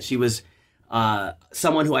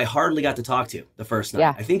someone who I hardly got to talk to the first night.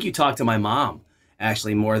 Yeah. I think you talked to my mom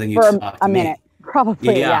actually more than you for talked to a minute, me.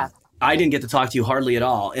 probably. Yeah. I didn't get to talk to you hardly at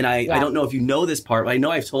all, and I don't know if you know this part. But I know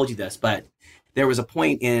I've told you this, but there was a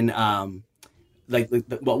point in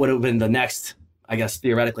what would have been the next, I guess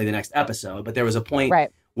theoretically the next episode, but there was a point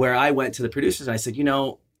where I went to the producers and I said,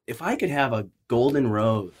 if I could have a golden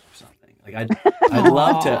rose or something, like I'd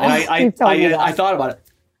love to. And I thought about it.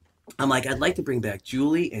 I'm like, I'd like to bring back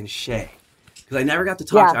Julie and Shay. Because I never got to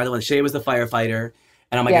talk to either one. Shay was the firefighter.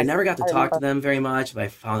 And I'm like, I never got to talk to them very much, but I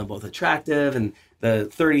found them both attractive. And the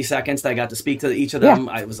 30 seconds that I got to speak to each of them,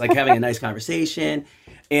 I was like having a nice conversation.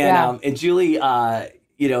 And Julie,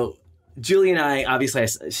 Julie and I, obviously,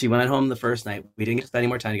 she went home the first night. We didn't get to spend any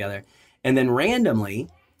more time together. And then randomly,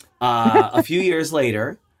 a few years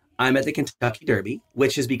later, I'm at the Kentucky Derby,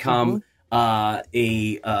 which has become an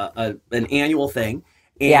annual thing.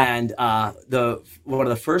 And one of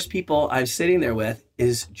the first people I'm sitting there with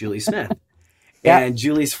is Julie Smith. And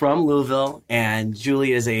Julie's from Louisville, and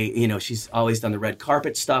Julie is she's always done the red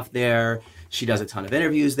carpet stuff there. She does a ton of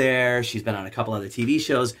interviews there. She's been on a couple other TV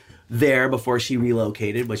shows there before she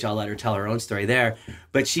relocated, which I'll let her tell her own story there.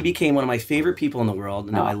 But she became one of my favorite people in the world.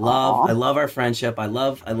 And I love our friendship. I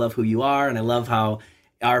love who you are, and I love how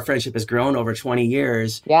our friendship has grown over 20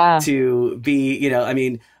 years to be,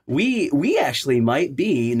 we actually might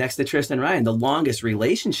be, next to Tristan and Ryan, the longest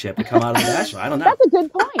relationship to come out of The Bachelor. I don't know. That's a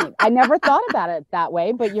good point. I never thought about it that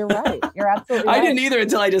way, but you're right. You're absolutely right. I didn't either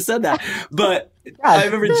until I just said that. But I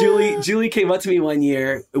remember Julie came up to me one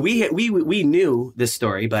year. We knew this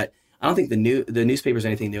story, but I don't think the newspapers or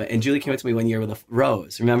anything knew it. And Julie came up to me one year with a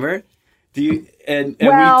rose. Remember?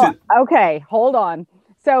 Okay, hold on.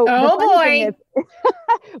 So, boy.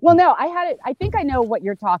 Well, no, I had it. I think I know what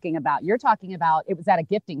you're talking about. You're talking about it was at a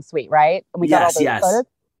gifting suite, right? And we got all those photos.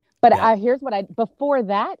 But here's before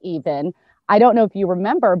that, even, I don't know if you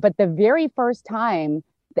remember, but the very first time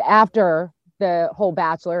after the whole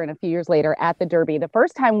Bachelor and a few years later at the Derby, the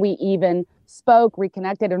first time we even spoke,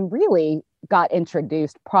 reconnected, and really got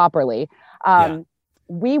introduced properly,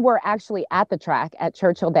 we were actually at the track at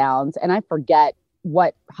Churchill Downs, and I forget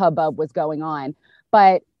what hubbub was going on.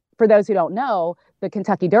 But for those who don't know, the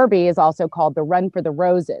Kentucky Derby is also called the Run for the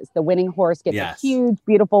Roses. The winning horse gets a huge,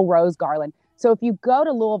 beautiful rose garland. So if you go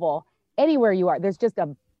to Louisville, anywhere you are, there's just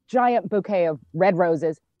a giant bouquet of red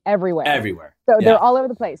roses everywhere. So they're all over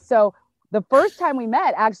the place. So the first time we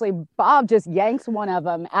met, actually, Bob just yanks one of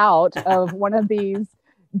them out of one of these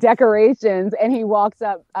decorations, and he walks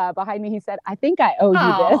up behind me. He said, "I think I owe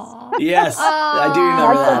you this." Yes, I do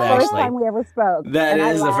remember that. That's the first time we ever spoke. That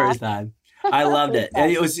is the first time. I loved it.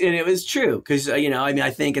 And it was true. Because, I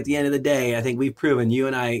think at the end of the day, I think we've proven, you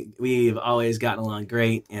and I, we've always gotten along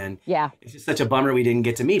great. And it's just such a bummer we didn't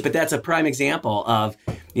get to meet. But that's a prime example of,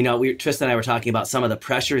 Tristan and I were talking about some of the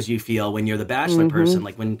pressures you feel when you're the Bachelor person.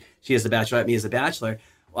 Like when she is the Bachelorette, me as the Bachelor,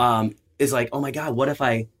 is like, oh my God, what if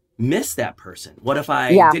I miss that person? What if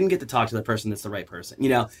I didn't get to talk to the person that's the right person?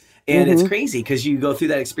 And it's crazy because you go through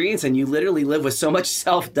that experience and you literally live with so much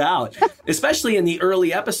self-doubt, especially in the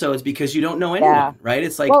early episodes because you don't know anyone, right?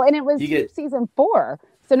 It's like, and it was season 4.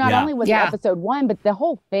 So not only was it episode 1, but the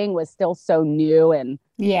whole thing was still so new. And,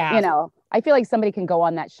 I feel like somebody can go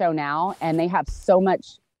on that show now and they have so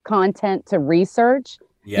much content to research.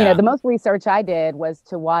 The most research I did was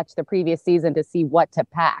to watch the previous season to see what to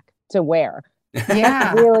pack, to wear.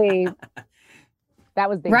 Yeah. Really, that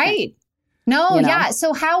was the right. No,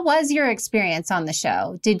 So how was your experience on the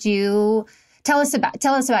show? Did you tell us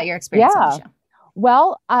about your experience on the show?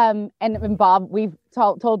 Well, and Bob, we've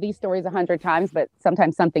told these stories 100 times, but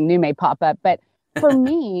sometimes something new may pop up. But for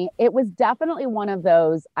me, it was definitely one of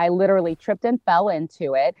those, I literally tripped and fell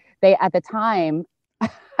into it. They, at the time,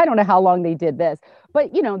 I don't know how long they did this,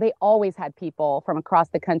 but they always had people from across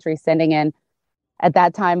the country sending in At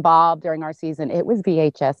that time, Bob, during our season, it was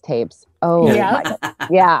VHS tapes. Oh, my God.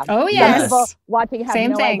 Yeah. Oh, yes. Some people watching have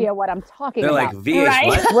Same no thing. idea what I'm talking They're about. like, VH, Right.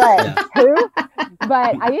 what? Right. Yeah. Who?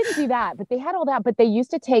 But I didn't do that. But they had all that. But they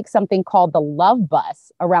used to take something called the Love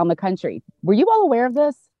Bus around the country. Were you all aware of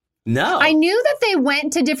this? No. I knew that they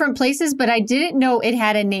went to different places, but I didn't know it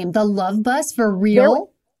had a name. The Love Bus, for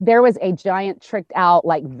real? There was a giant tricked out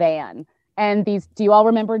like van. And do you all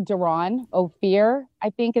remember Duran Ophir, I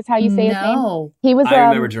think is how you say his name? He was, I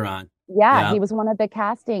remember Duran. Yeah, he was one of the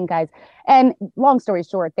casting guys. And long story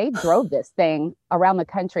short, they drove this thing around the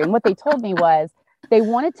country. And what they told me was they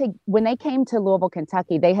wanted to, when they came to Louisville,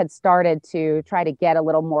 Kentucky, they had started to try to get a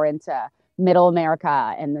little more into middle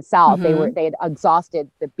America and the South. They had exhausted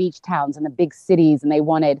the beach towns and the big cities, and they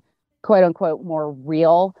wanted quote unquote more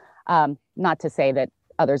real. Not to say that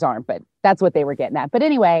others aren't, but that's what they were getting at. But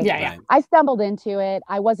anyway, I stumbled into it.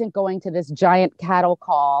 I wasn't going to this giant cattle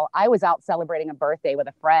call. I was out celebrating a birthday with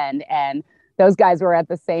a friend, and those guys were at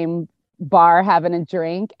the same bar having a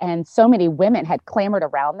drink. And so many women had clamored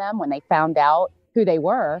around them when they found out who they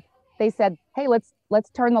were. They said, "Hey, let's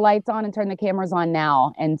turn the lights on and turn the cameras on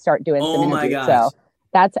now and start doing some interviews." Oh my gosh. So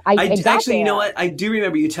that's actually, you know what? I do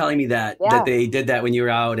remember you telling me that they did that when you were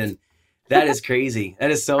out, and that is crazy.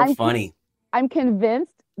 That is so funny. I'm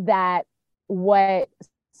convinced that what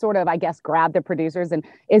sort of, I guess, grabbed the producers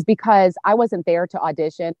is because I wasn't there to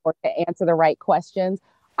audition or to answer the right questions.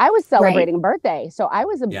 I was celebrating a birthday. So I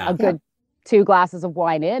was a good 2 glasses of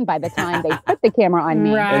wine in by the time they put the camera on me.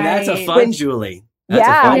 And that's a fun Julie. That's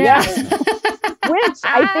a fun which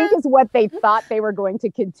I think is what they thought they were going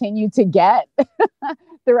to continue to get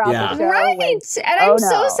throughout the show. Right. And I'm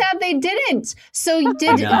so sad they didn't. So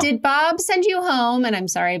did Bob send you home? And I'm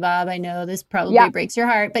sorry, Bob, I know this probably breaks your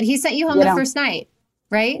heart, but he sent you home the first night,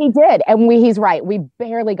 right? He did. And he's right. We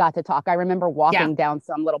barely got to talk. I remember walking down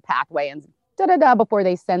some little pathway and before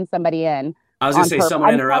they send somebody in. I was going to say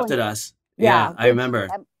someone interrupted us. Yeah, I remember.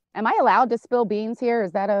 Am I allowed to spill beans here?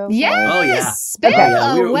 Is that okay? Yes. Oh, yeah. Spill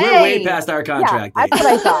away. We're way past our contract. Yeah, that's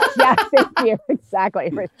what I thought. Yeah, thank you.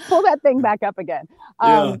 Exactly. Pull that thing back up again.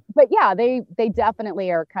 But yeah, they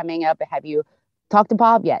definitely are coming up. Have you talked to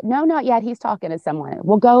Bob yet? No, not yet. He's talking to someone.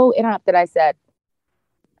 We'll go interrupted. I said,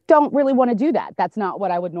 don't really want to do that. That's not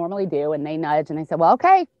what I would normally do. And they nudged and they said, well,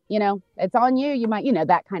 okay, it's on you. You might,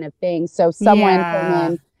 that kind of thing. So someone came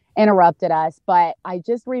in, interrupted us. But I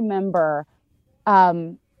just remember,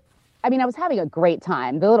 I was having a great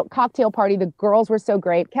time. The little cocktail party, the girls were so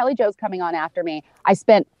great. Kelly Jo's coming on after me. I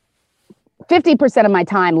spent 50% of my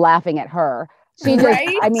time laughing at her. She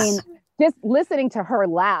just, just listening to her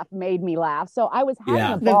laugh made me laugh. So I was having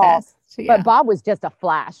a ball. But Bob was just a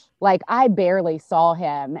flash. Like, I barely saw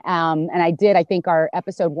him. And I think our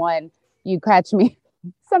episode 1, you catch me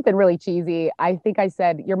something really cheesy. I think I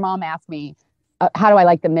said, your mom asked me, how do I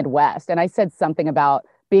like the Midwest? And I said something about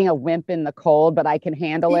being a wimp in the cold, but I can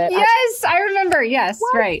handle it. Yes, I remember. Yes,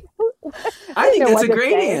 right. I think that's a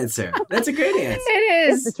great answer. That's a great answer. It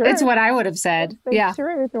is. It's what I would have said. It's the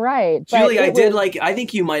truth, right. Julie, I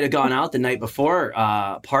think you might have gone out the night before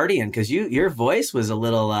partying because your voice was a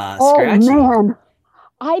little scratchy. Oh, man.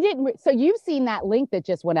 I didn't. So you've seen that link that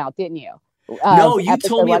just went out, didn't you? No, you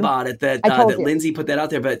told me about it, that Lindsay put that out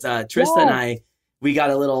there. But Trista and we got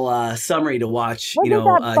a little summary to watch,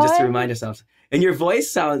 just to remind ourselves. And your voice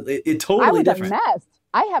sounds totally different. I was a mess.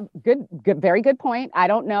 I have very good point. I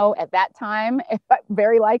don't know at that time,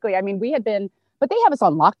 very likely. I mean, we had been, but they have us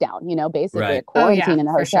on lockdown, basically a quarantine in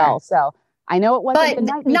a hotel. Sure. So I know it wasn't the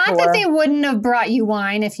night before. Not that they wouldn't have brought you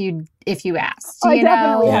wine if you asked. I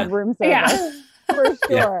definitely had room service for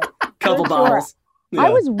sure. Couple bottles. Yeah. I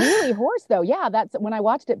was really hoarse though. Yeah, that's when I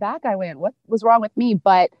watched it back. I went, "What was wrong with me?"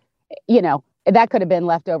 But that could have been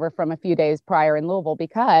left over from a few days prior in Louisville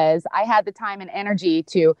because I had the time and energy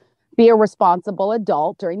to be a responsible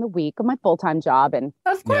adult during the week of my full-time job. And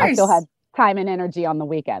of course, I still had time and energy on the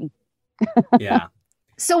weekend. Yeah.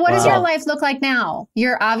 So what does your life look like now?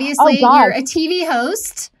 You're obviously you're a TV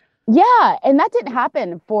host. Yeah. And that didn't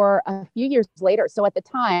happen for a few years later. So at the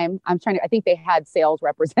time, I think they had sales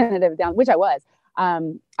representative down, which I was.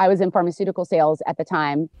 I was in pharmaceutical sales at the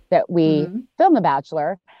time that we filmed The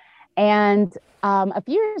Bachelor. And a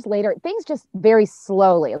few years later, things just very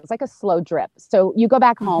slowly. It was like a slow drip. So you go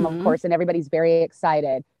back home, of course, and everybody's very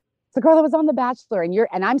excited. It's the girl that was on The Bachelor,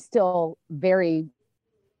 and I'm still very,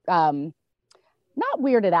 not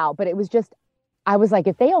weirded out, but it was just, I was like,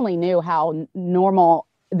 if they only knew how normal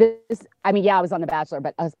this. I mean, I was on The Bachelor,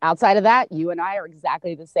 but outside of that, you and I are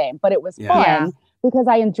exactly the same. But it was fun because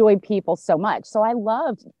I enjoyed people so much. So I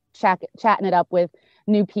loved chatting it up with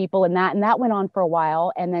new people and that went on for a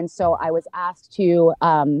while. And then so I was asked to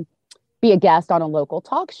be a guest on a local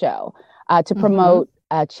talk show to promote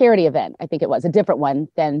a charity event. I think it was a different one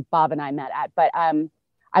than Bob and I met at. But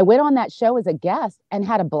I went on that show as a guest and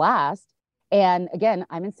had a blast. And again,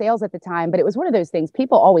 I'm in sales at the time, but it was one of those things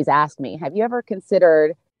people always ask me, have you ever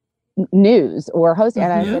considered news or hosting?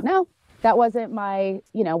 And I said, no, that wasn't my,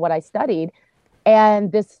 what I studied.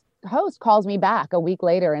 And this host calls me back a week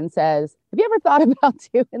later and says, have you ever thought about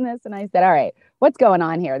doing this? And I said, all right, what's going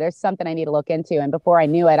on here? There's something I need to look into. And before I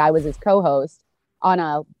knew it, I was his co-host on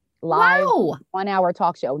a live 1 hour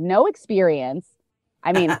talk show. No experience.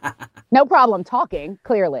 I mean, no problem talking,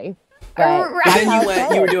 clearly. But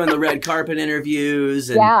then you were doing the red carpet interviews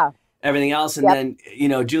and everything else. And then,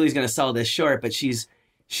 Julie's going to sell this short, but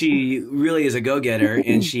she really is a go-getter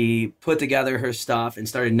and she put together her stuff and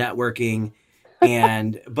started networking.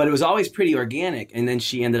 But it was always pretty organic. And then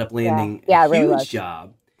she ended up landing a huge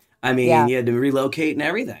job. I mean, you had to relocate and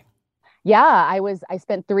everything. Yeah, I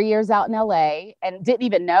spent 3 years out in LA and didn't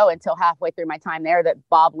even know until halfway through my time there that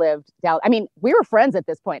Bob lived down. I mean, we were friends at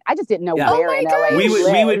this point. I just didn't know where in LA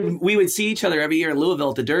we would see each other every year in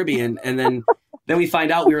Louisville at the Derby, and then we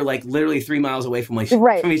find out we were like literally 3 miles away from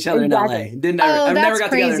each other in LA. I've never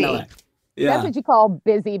got together in LA. Yeah. That's what you call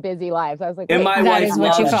busy lives. I was like, and my wife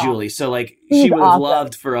loves Julie, so like she would have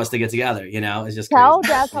loved for us to get together. It's just tell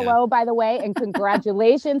crazy. Jess hello, by the way, and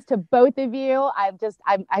congratulations to both of you. I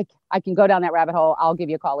can go down that rabbit hole. I'll give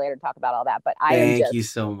you a call later to talk about all that. But thank you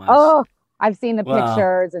so much. Oh, I've seen the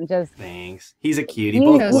pictures and just thanks. He's a cutie.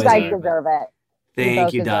 Both you guys deserve it.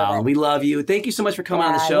 Thank you, doll. We love you. Thank you so much for coming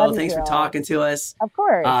on the show. Thanks for talking to us. Of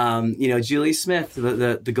course. Julie Smith,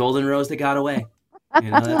 the golden rose that got away.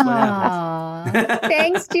 That's what happens.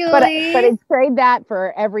 Thanks, Julie. But it's trade that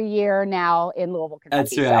for every year now in Louisville,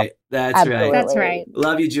 Kentucky. That's right. That's right. That's right.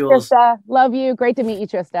 Love you, Jules. Trista, love you. Great to meet you,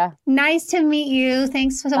 Trista. Nice to meet you.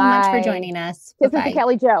 Thanks so much for joining us. Kisses to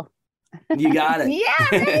Kelly Jo. You got it.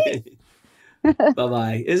 Yeah. Right?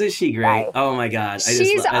 Bye-bye. Isn't she great? Bye. Oh my God.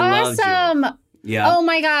 She's awesome. Yeah. Oh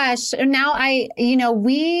my gosh. Now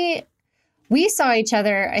we saw each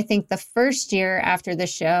other, I think the first year after the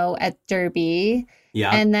show at Derby.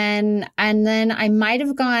 Yeah. And then I might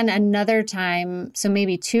have gone another time, so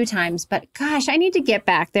maybe 2 times, but gosh, I need to get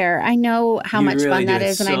back there. I know how much fun that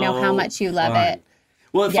is, and I know how much you love it.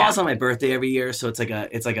 Well, it falls on my birthday every year, so it's like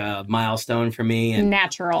a milestone for me. And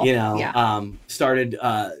natural. Started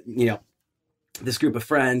this group of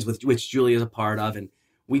friends with which Julie is a part of, and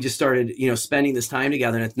we just started, spending this time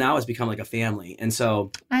together, and now it's become like a family. And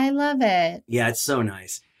so I love it. Yeah, it's so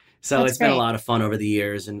nice. So it's been a lot of fun over the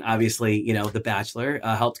years. And obviously, The Bachelor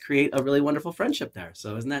helped create a really wonderful friendship there.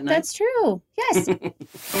 So isn't that nice? That's true. Yes.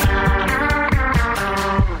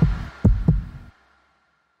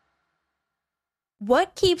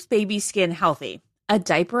 What keeps baby skin healthy? A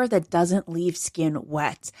diaper that doesn't leave skin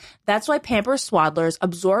wet. That's why Pampers Swaddlers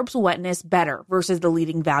absorbs wetness better versus the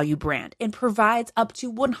leading value brand and provides up to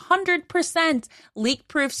 100%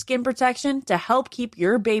 leak-proof skin protection to help keep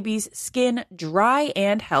your baby's skin dry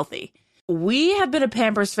and healthy. We have been a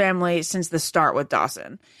Pampers family since the start with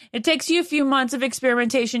Dawson. It takes you a few months of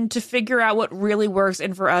experimentation to figure out what really works,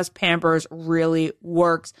 and for us, Pampers really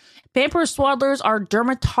works. Pampers Swaddlers are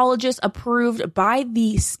dermatologist approved by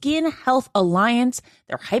the Skin Health Alliance.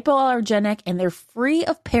 They're hypoallergenic and they're free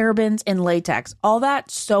of parabens and latex. All that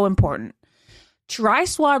so important. Try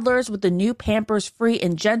Swaddlers with the new Pampers Free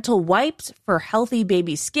and Gentle wipes for healthy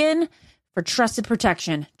baby skin. For trusted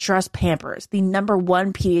protection, trust Pampers, the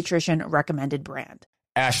 #1 pediatrician recommended brand.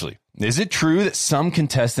 Ashley, is it true that some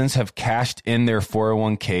contestants have cashed in their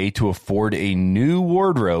 401k to afford a new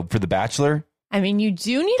wardrobe for The Bachelor? I mean, you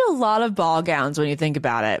do need a lot of ball gowns when you think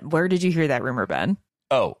about it. Where did you hear that rumor, Ben?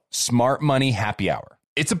 Oh, Smart Money Happy Hour.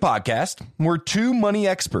 It's a podcast where 2 money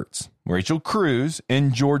experts, Rachel Cruz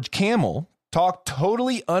and George Camel, talk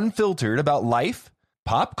totally unfiltered about life,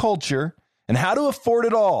 pop culture, and how to afford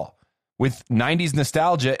it all. With 90s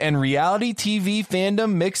nostalgia and reality TV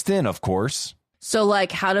fandom mixed in, of course. So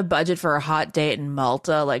like how to budget for a hot date in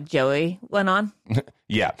Malta like Joey went on?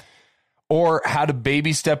 Yeah. Or how to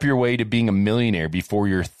baby step your way to being a millionaire before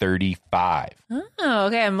you're 35. Oh,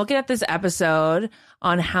 okay. I'm looking at this episode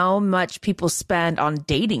on how much people spend on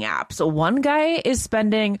dating apps. So one guy is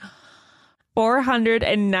spending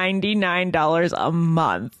 $499 a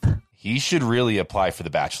month. He should really apply for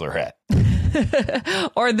The Bachelorette.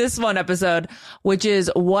 or this one episode, which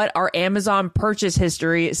is what our Amazon purchase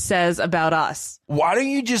history says about us. Why don't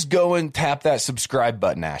you just go and tap that subscribe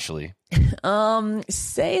button, Ashley?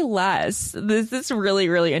 Say less. This is really,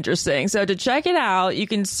 really interesting. So to check it out, you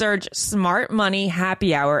can search Smart Money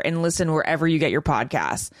Happy Hour and listen wherever you get your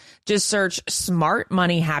podcasts. Just search Smart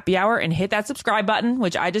Money Happy Hour and hit that subscribe button,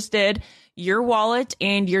 which I just did. Your wallet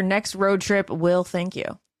and your next road trip will thank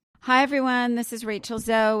you. Hi, everyone. This is Rachel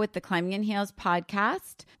Zoe with the Climbing in Heels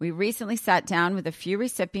podcast. We recently sat down with a few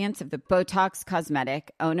recipients of the Botox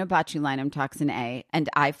Cosmetic, Onabotulinum Toxin A, and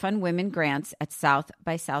iFund Women grants at South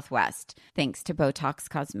by Southwest, thanks to Botox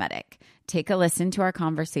Cosmetic. Take a listen to our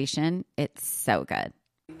conversation. It's so good.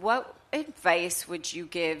 What advice would you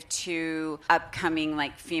give to upcoming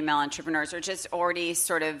female entrepreneurs or just already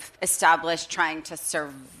sort of established trying to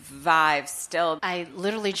survive still? I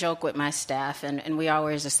literally joke with my staff and we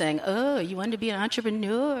always are saying, oh, you want to be an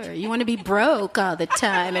entrepreneur? You want to be broke all the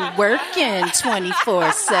time and working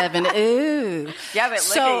 24/7. Ooh. Yeah, but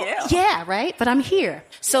look at you. Yeah, right? But I'm here.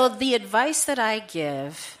 So the advice that I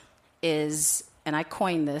give is, and I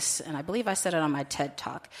coined this, and I believe I said it on my TED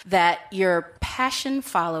Talk, that your passion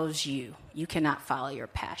follows you. You cannot follow your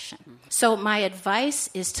passion. So my advice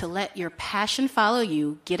is to let your passion follow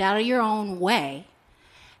you, get out of your own way,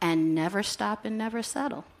 and never stop and never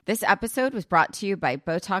settle. This episode was brought to you by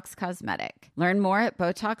Botox Cosmetic. Learn more at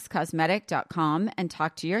BotoxCosmetic.com and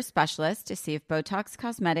talk to your specialist to see if Botox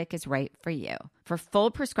Cosmetic is right for you. For full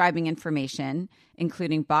prescribing information,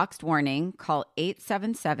 including boxed warning, call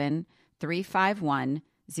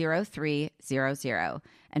 877-351-0300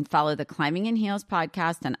 and follow the Climbing in Heels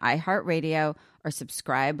podcast on iHeartRadio or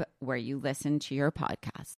subscribe where you listen to your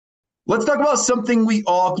podcast. Let's talk about something we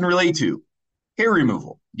all can relate to. Hair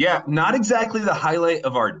removal. Yeah, not exactly the highlight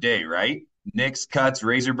of our day, right? Nicks, cuts,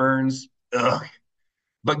 razor burns. Ugh.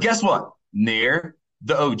 But guess what? Nair,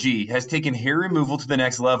 the OG, has taken hair removal to the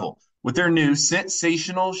next level with their new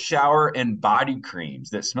sensational shower and body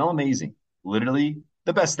creams that smell amazing. Literally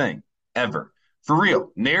the best thing ever. For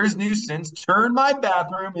real, Nair's new scents turned my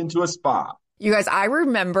bathroom into a spa. You guys, I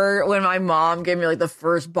remember when my mom gave me the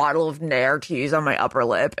first bottle of Nair to use on my upper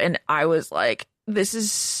lip, and I was like, this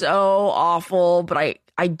is so awful, but I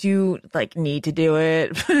do need to do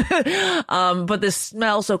it. But the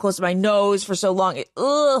smell so close to my nose for so long,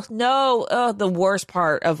 the worst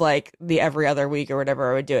part of the every other week or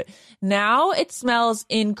whatever I would do it. Now it smells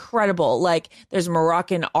incredible. There's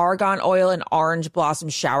Moroccan argan oil and orange blossom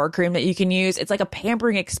shower cream that you can use. It's like a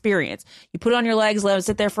pampering experience. You put it on your legs, let them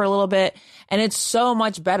sit there for a little bit, and it's so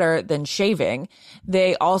much better than shaving.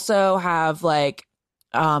 They also have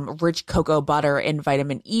rich cocoa butter and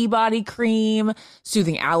vitamin E body cream,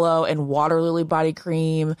 soothing aloe and water lily body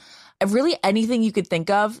cream. Really anything you could think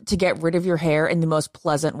of to get rid of your hair in the most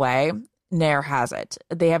pleasant way, Nair has it.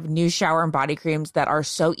 They have new shower and body creams that are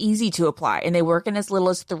so easy to apply, and they work in as little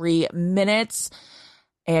as 3 minutes.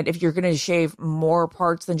 And if you're going to shave more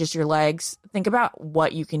parts than just your legs, think about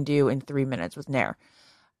what you can do in 3 minutes with Nair.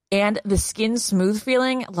 And the skin smooth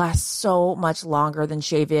feeling lasts so much longer than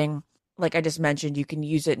shaving. Like I just mentioned, you can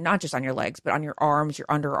use it not just on your legs, but on your arms, your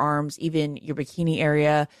underarms, even your bikini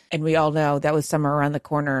area. And we all know that with summer around the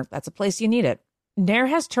corner, that's a place you need it. Nair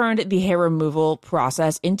has turned the hair removal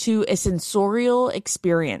process into a sensorial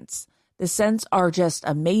experience. The scents are just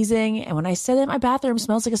amazing. And when I say that my bathroom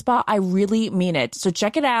smells like a spa, I really mean it. So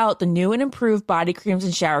check it out. The new and improved body creams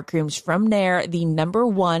and shower creams from Nair, the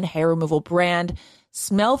 #1 hair removal brand.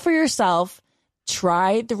 Smell for yourself.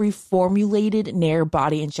 Try the reformulated Nair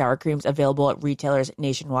body and shower creams available at retailers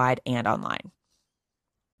nationwide and online.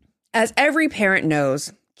 As every parent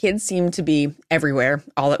knows, kids seem to be everywhere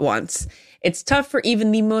all at once. It's tough for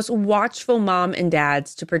even the most watchful mom and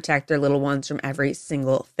dads to protect their little ones from every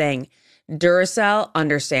single thing. Duracell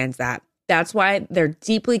understands that. That's why they're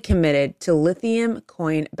deeply committed to lithium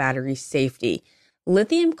coin battery safety.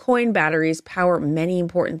 Lithium coin batteries power many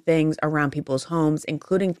important things around people's homes,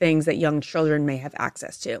 including things that young children may have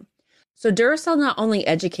access to. So Duracell not only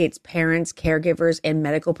educates parents, caregivers, and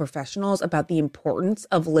medical professionals about the importance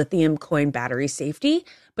of lithium coin battery safety,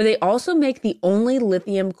 but they also make the only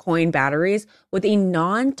lithium coin batteries with a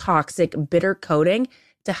non-toxic bitter coating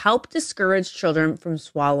to help discourage children from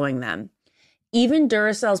swallowing them. Even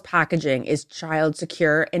Duracell's packaging is child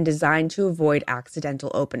secure and designed to avoid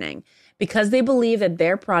accidental opening. Because they believe that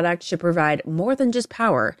their product should provide more than just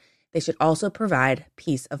power, they should also provide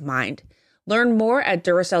peace of mind. Learn more at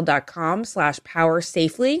Duracell.com/power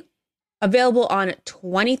safely. Available on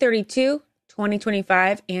 2032,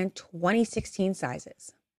 2025, and 2016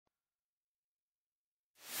 sizes.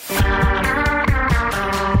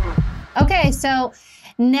 Okay, so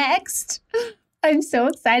Next, I'm so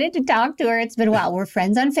excited to talk to her. It's been a while. We're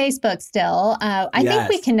friends on Facebook still. I think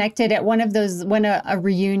we connected at one of those, a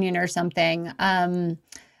reunion or something.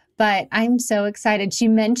 But I'm so excited. She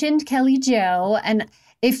mentioned Kelly Jo, and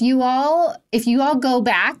if you all go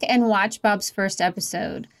back and watch Bob's first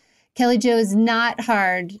episode, Kelly Jo is not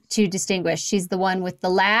hard to distinguish. She's the one with the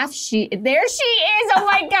laugh. There she is. Oh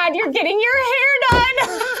my God, you're getting your hair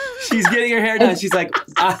done. She's getting her hair done. She's like,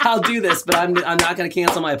 I'll do this, but I'm not going to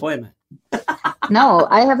cancel my appointment. No,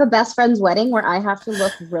 I have a best friend's wedding where I have to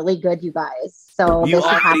look really good, you guys. So you this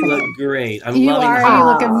is happening. look great. I'm you loving already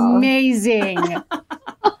look amazing. So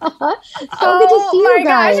good to see you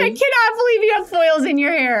guys. Gosh, I cannot believe you have foils in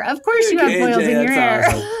your hair. Of course you have foils in your hair.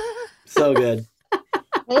 Awesome. So good.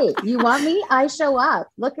 Hey, you want me? I show up.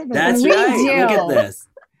 Look at me. That's We right. do. Look at this.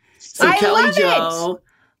 So I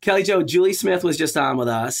Kelly Jo, Julie Smith was just on with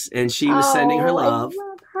us, and she was sending her love. I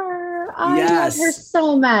love her. I love her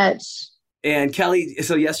so much. And Kelly,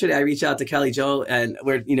 so yesterday I reached out to Kelly Jo, and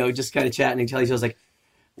we're just kind of chatting, and Kelly Jo's like,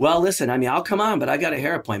 well, listen, I mean, I'll come on, but I got a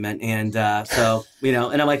hair appointment. And so,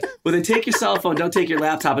 and I'm like, well, then take your cell phone. Don't take your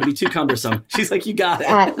laptop. It'd be too cumbersome. She's like, you got it.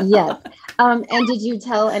 Yes. And did you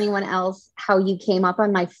tell anyone else how you came up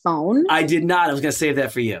on my phone? I did not. I was going to save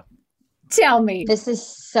that for you. Tell me. This is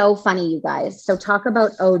so funny, you guys. So talk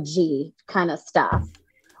about OG kind of stuff.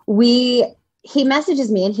 He messages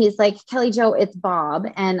me and he's like, Kelly Jo, it's Bob.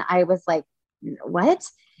 And I was like, what?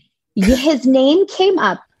 His name came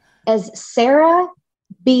up as Sarah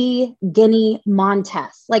B. Guinea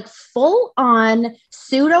Montes, like full on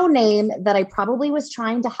pseudo name that I probably was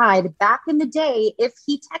trying to hide back in the day if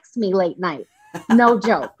he texted me late night. No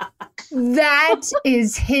joke. That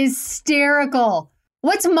is hysterical.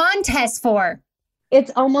 What's Montes for?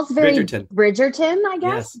 It's almost very Bridgerton, I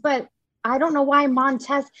guess, but I don't know why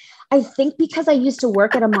Montes. I think because I used to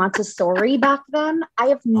work at a Montessori back then. I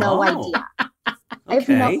have no idea.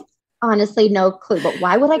 Okay. I have honestly no clue. But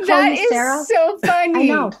why would I call you Sarah? That is so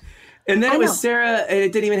funny. I know. And then it was Sarah, and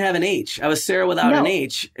it didn't even have an H. I was Sarah without an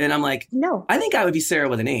H, and I'm like, no. I think I would be Sarah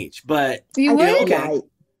with an H, but you would. Okay.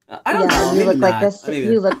 I don't know. You look not. like this.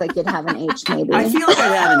 You look like you'd have an H, maybe. I feel like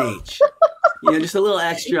I'd have an H. Just a little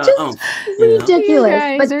extra. Ridiculous. You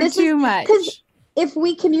guys but are this too is much. Because if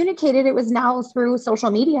we communicated, it was now through social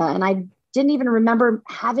media, and I didn't even remember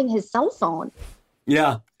having his cell phone.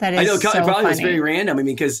 Yeah, that is I know. So it probably funny. was very random. I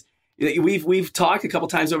mean, because we've talked a couple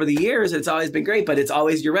times over the years. And it's always been great, but it's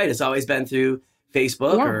always, you're right. It's always been through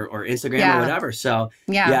Facebook or Instagram or whatever. So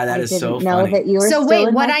that is so funny. That you were so still wait,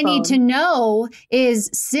 in what my I phone. need to know is,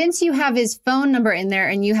 since you have his phone number in there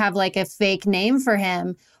and you have like a fake name for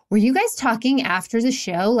him, were you guys talking after the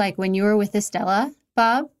show, like when you were with Estella,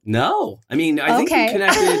 Bob? No, I mean, I think we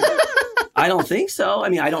connected. I don't think so. I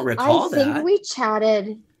mean, I don't recall that. I think we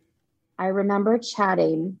chatted. I remember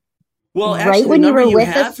chatting. Well, right actually, when the you number were with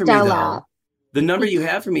have for me, Estella. the number you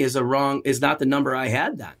have for me is not the number I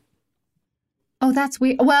had then. Oh, that's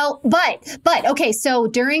weird. Well, but okay. So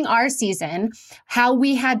during our season, how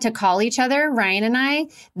we had to call each other, Ryan and I,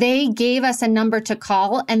 they gave us a number to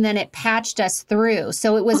call and then it patched us through.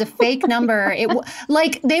 So it was a fake number.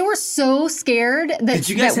 Like they were so scared that. Did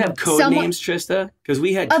you guys have code names, Trista? Because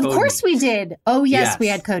we had. Of code course names. we did. Oh yes, we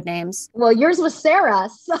had code names. Well, yours was Sarah.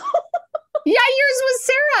 So. Yeah, yours was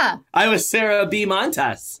Sarah. I was Sarah B.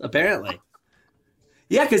 Montes, apparently.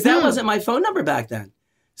 Yeah, because that wasn't my phone number back then.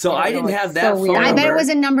 So I didn't have that phone number. I bet it was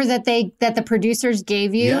a number that the producers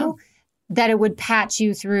gave you that it would patch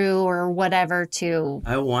you through or whatever to.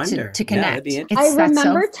 I wonder to connect. I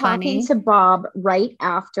remember talking to Bob right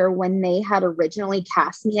after when they had originally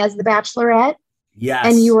cast me as the Bachelorette. Yes.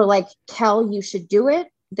 And you were like, Kel, you should do it.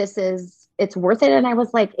 It's worth it. And I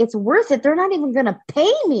was like, it's worth it. They're not even going to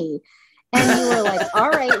pay me. And you were like, all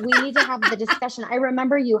right, we need to have the discussion. I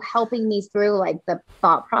remember you helping me through like the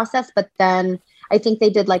thought process, but then I think they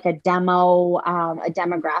did like a demo, a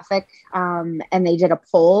demographic, and they did a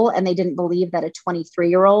poll and they didn't believe that a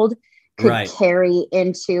 23-year-old could carry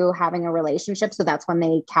into having a relationship. So that's when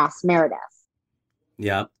they cast Meredith.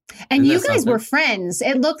 Yeah. And you guys were friends.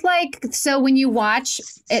 It looked like, so when you watch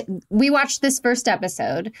it, we watched this first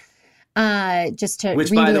episode. Just to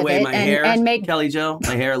which, by the way, my hair, Kelly Jo,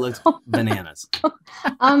 my hair looks bananas.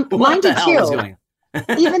 Mine did too.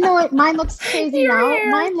 Even though mine looks crazy now,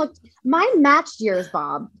 mine matched yours,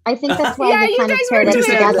 Bob. I think that's why we kind of paired it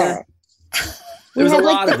together. We had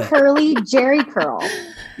like the curly Jerry curl.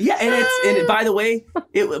 Yeah, and by the way,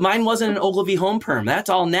 mine wasn't an Ogilvy home perm. That's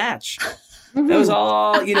all natch. That was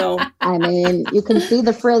all, I mean, you can see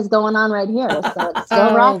the frizz going on right here. So it's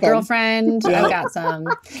still rocking. Girlfriend, I got some.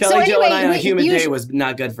 Kelly Jo and I on a humid day was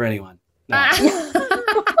not good for anyone. No.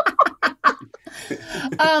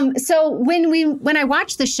 So when I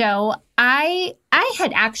watched the show, I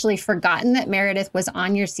had actually forgotten that Meredith was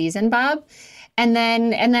on your season, Bob. And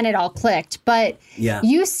then it all clicked. But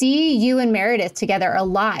you see you and Meredith together a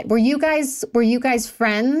lot. Were you guys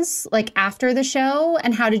friends like after the show?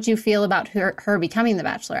 And how did you feel about her becoming the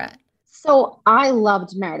Bachelorette? So I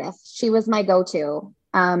loved Meredith. She was my go-to.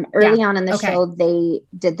 Early on in the show, they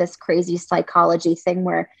did this crazy psychology thing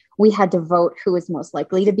where we had to vote who was most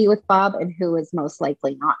likely to be with Bob and who was most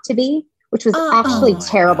likely not to be, which was actually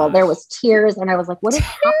terrible. There was tears and I was like, what is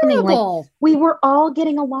happening? Like, we were all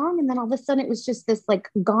getting along. And then all of a sudden it was just this like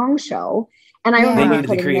gong show. And I remember they needed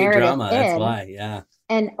putting to create Meredith drama. in. That's why. Yeah.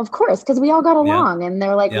 And of course, because we all got along and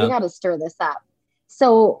they're like, we got to stir this up.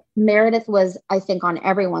 So Meredith was, I think, on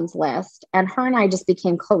everyone's list, and her and I just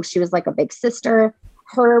became close. She was like a big sister.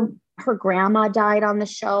 Her grandma died on the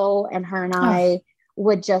show, and her and I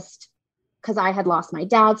would just, because I had lost my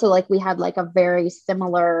dad. So like we had like a very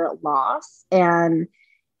similar loss, and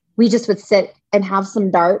we just would sit and have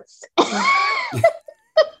some darts.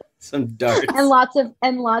 Some darts. and lots of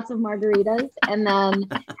margaritas. And then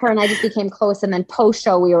her and I just became close. And then post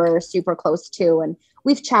show, we were super close too. And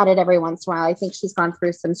we've chatted every once in a while. I think she's gone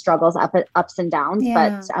through some struggles, ups and downs,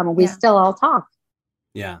 but we still all talk.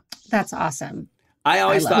 Yeah. That's awesome. I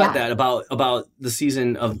always thought that about the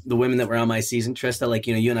season of the women that were on my season, Trista, like,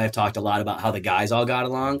 you know, you and I have talked a lot about how the guys all got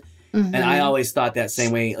along. Mm-hmm. And I always thought that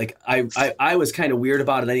same way. Like I was kind of weird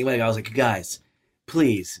about it anyway. Like, I was like, guys,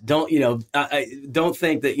 please don't, you know, don't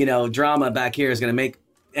think that, you know, drama back here is going to make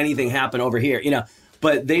anything happen over here, you know,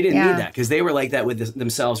 but they didn't need that because they were like that with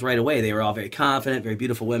themselves right away. They were all very confident, very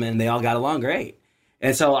beautiful women. And they all got along great.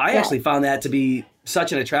 And so I actually found that to be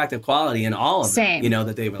such an attractive quality in all of them, you know,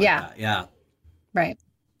 that they were like that. Yeah. Right.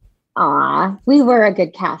 Aw, we were a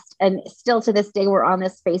good cast. And still to this day, we're on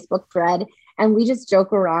this Facebook thread and we just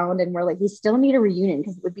joke around and we're like, we still need a reunion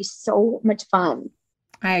because it would be so much fun.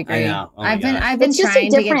 I agree. I know. Oh I've been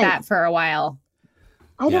trying to get that for a while.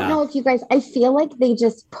 I don't know if you guys, I feel like they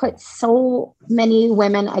just put so many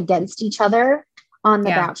women against each other on The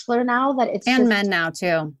Bachelor now that it's men now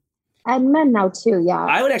too. And men now too, yeah.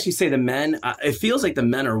 I would actually say the men, it feels like the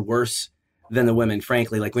men are worse than the women,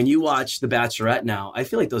 frankly. Like when you watch The Bachelorette now, I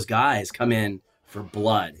feel like those guys come in for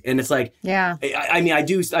blood. And it's like, I mean, I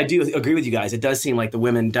do agree with you guys. It does seem like the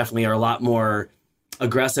women definitely are a lot more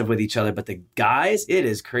aggressive with each other, but the guys, it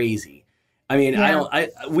is crazy. I mean,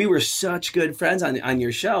 we were such good friends on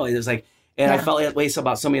your show. It was like, and I felt that way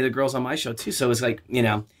about so many of the girls on my show too. So it was like, you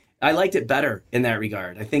know, I liked it better in that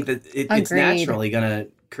regard. I think that it's naturally going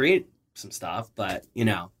to create some stuff, but you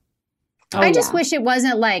know. I just wish it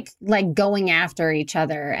wasn't like going after each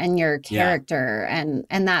other and your character and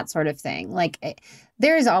that sort of thing. Like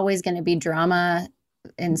there's always going to be drama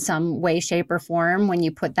in some way, shape, or form when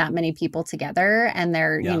you put that many people together and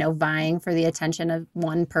they're, you know, vying for the attention of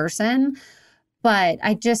one person. But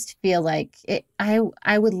I just feel like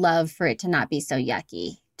I would love for it to not be so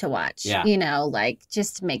yucky to watch. Yeah. You know, like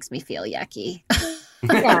just makes me feel yucky.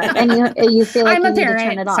 And you feel like I'm you a need parent. to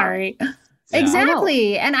turn it off. Sorry. Yeah.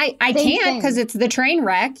 Exactly. And I can't because it's the train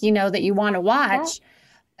wreck, you know, that you want to watch.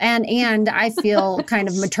 Yeah. And I feel kind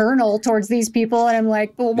of maternal towards these people. And I'm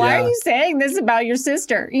like, well, why are you saying this about your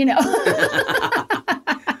sister? You know?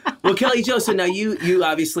 Well, Kelly Jo, so now you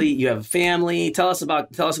obviously you have a family. Tell us about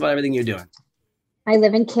everything you're doing. I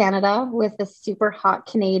live in Canada with a super hot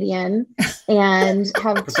Canadian and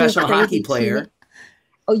have professional hockey player.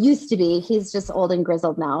 Used to be. He's just old and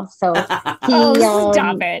grizzled now. So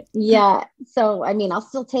stop it. Yeah. So I mean, I'll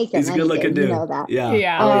still take him. He's a good looking dude. You know that.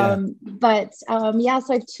 Yeah. So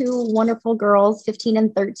I have two wonderful girls, 15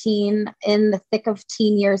 and 13, in the thick of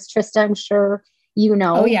teen years. Trista, I'm sure you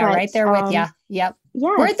know. Oh yeah, right there with you. Yep. Yeah.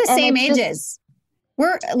 We're at the same ages.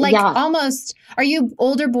 We're like almost. Are you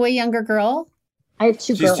older boy, younger girl? I have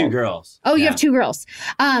two girls. She's two girls. Oh, you have two girls.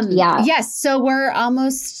 Yes. So we're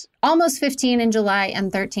almost 15 in July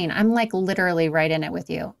and 13. I'm like literally right in it with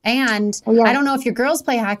you. And I don't know if your girls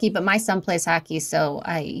play hockey, but my son plays hockey. So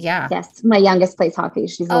Yes. My youngest plays hockey.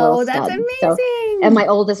 She's a little that's stud. amazing. And my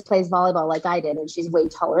oldest plays volleyball like I did. And she's way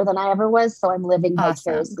taller than I ever was. So I'm living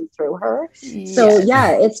vicariously through her. So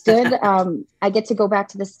it's good. I get to go back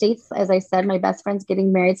to the States. As I said, my best friend's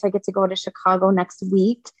getting married. So I get to go to Chicago next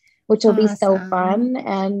week, which will be so fun.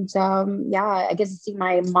 And I get to see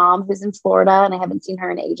my mom who's in Florida and I haven't seen her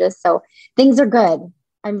in ages. So things are good.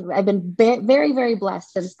 I've been very, very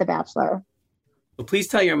blessed since The Bachelor. Well, please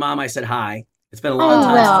tell your mom I said hi. It's been a long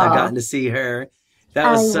time since I've gotten to see her. That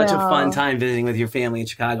was such a fun time visiting with your family in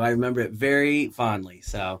Chicago. I remember it very fondly.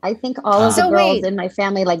 So I think all of the girls in my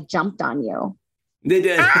family like jumped on you. They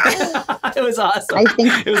did. It was awesome. I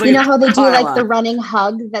think, it was you know how they do like the running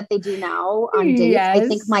hug that they do now on dates? Yes, I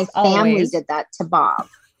think my family always. did that to Bob.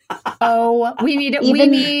 Oh, we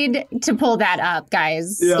need to pull that up,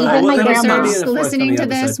 guys. Yeah. Even my grandma listening to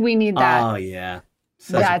this, we need that. Oh, yeah.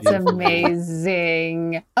 That's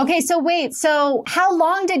amazing. Okay, so how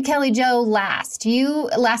long did Kelly Jo last? You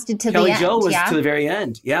lasted to Kelly the end. Jo was to the very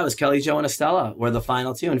end. Yeah, it was Kelly Jo and Estella were the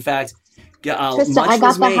final two. In fact, Trista, I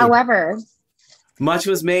got the however. Much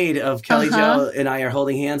was made of Kelly Jo and I are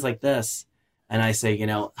holding hands like this. And I say,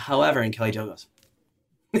 however, and Kelly Jo goes.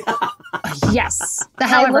 Yes. The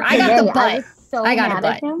however. I got the butt. I got a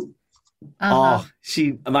butt. Oh,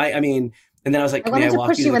 and then I was like, may I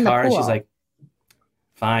walk you to the car? And she's like,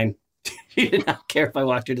 fine. She did not care if I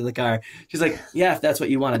walked her to the car. She's like, yeah, if that's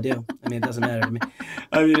what you want to do. I mean, it doesn't matter to me.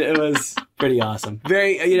 I mean, it was pretty awesome.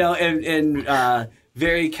 Very, in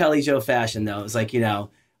very Kelly Jo fashion, though. It was like,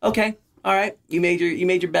 okay, all right, you made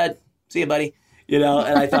your bed. See you, buddy. And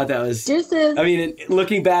I thought that was, I mean,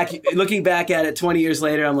 looking back at it 20 years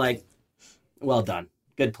later, I'm like, well done.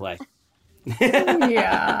 Good play.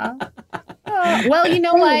 Yeah. Well, you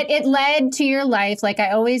know what? It led to your life. Like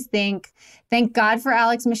I always think, thank God for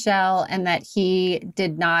Alex Michel and that he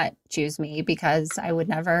did not choose me because I would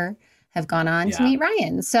never have gone on to meet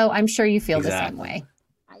Ryan. So I'm sure you feel the same way.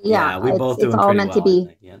 Yeah, we both do. It's all meant to be.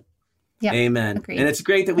 Yeah. Amen. Agreed. And it's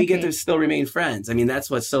great that we get to still remain friends. I mean,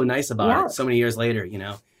 that's what's so nice about it so many years later,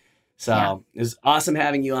 So it was awesome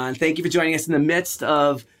having you on. Thank you for joining us in the midst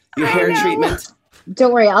of your hair treatment.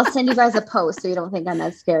 Don't worry, I'll send you guys a post so you don't think I'm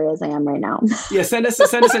as scary as I am right now. Yeah, send us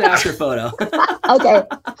an after photo. Okay.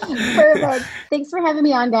 Perfect. Thanks for having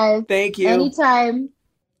me on, guys. Thank you. Anytime.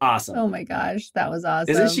 Awesome. Oh my gosh, that was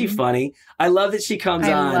awesome. Isn't she funny? I love that she comes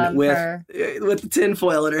on with the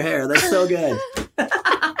tinfoil in her hair. That's so good.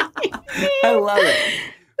 I love it.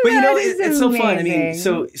 But it's so fun. I mean,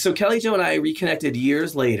 so Kelly Jo and I reconnected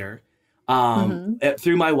years later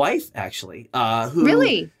through my wife, actually. Who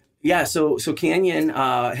really? Yeah. So Canyon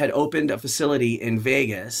had opened a facility in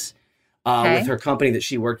Vegas with her company that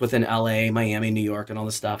she worked with in LA, Miami, New York, and all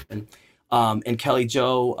this stuff. And Kelly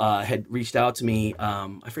Jo had reached out to me.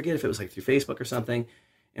 I forget if it was like through Facebook or something,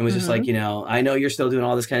 and was just like, I know you're still doing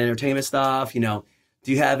all this kind of entertainment stuff. Do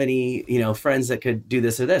you have any friends that could do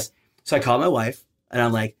this or this? So I called my wife and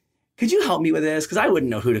I'm like, could you help me with this? Because I wouldn't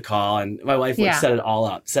know who to call. And my wife set it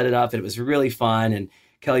up, and it was really fun. And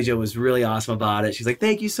Kelly Jo was really awesome about it. She's like,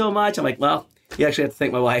 thank you so much. I'm like, well, you actually have to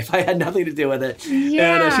thank my wife. I had nothing to do with it.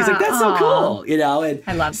 Yeah. And she's like, that's so cool, And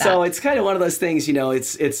I love that. So it's kind of one of those things,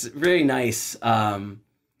 it's very nice to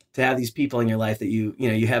have these people in your life that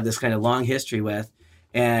you have this kind of long history with,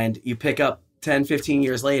 and you pick up 10, 15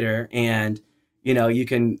 years later, and, you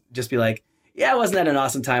can just be like, yeah, wasn't that an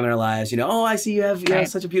awesome time in our lives? Oh, I see you have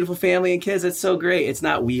such a beautiful family and kids. It's so great. It's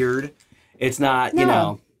not weird. It's not,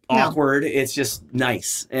 awkward. It's just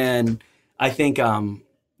nice. And I think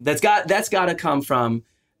that's got to come from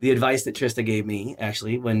the advice that Trista gave me,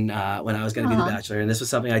 actually, when I was going to be the Bachelor. And this was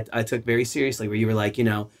something I took very seriously, where you were like,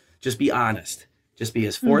 just be honest. Just be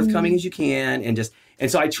as forthcoming as you can.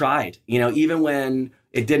 And so I tried, even when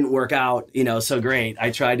it didn't work out, so great.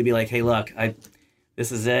 I tried to be like, hey, look, this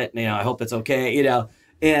is it. I hope it's okay,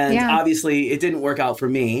 And obviously it didn't work out for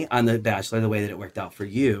me on The Bachelor the way that it worked out for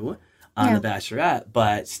you on The Bachelorette,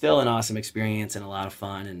 but still an awesome experience and a lot of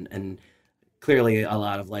fun and clearly a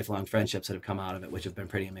lot of lifelong friendships that have come out of it, which have been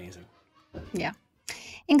pretty amazing. Yeah.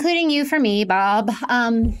 Including you for me, Bob.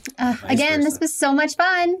 Again, this was so much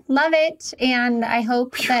fun. Love it. And I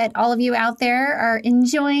hope that all of you out there are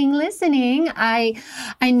enjoying listening. I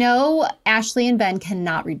know Ashley and Ben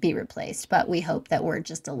cannot be replaced, but we hope that we're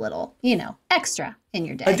just a little, extra in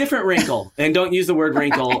your day. A different wrinkle. And don't use the word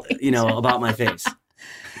wrinkle, about my face.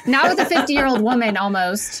 Not with a 50-year-old woman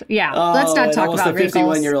almost. Yeah. Let's not talk about wrinkles.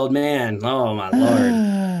 Almost a 51-year-old man. Oh, my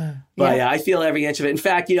Lord. But yeah, I feel every inch of it. In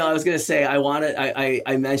fact, I was going to say,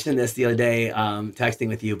 I mentioned this the other day, texting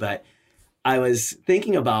with you, but I was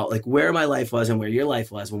thinking about like where my life was and where your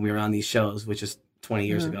life was when we were on these shows, which is 20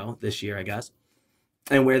 years ago this year, I guess,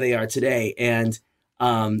 and where they are today. And,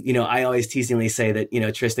 I always teasingly say that,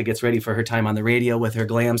 Trista gets ready for her time on the radio with her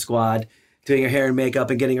glam squad, doing her hair and makeup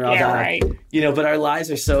and getting her all done. Right. But our lives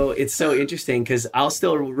are it's so interesting because I'll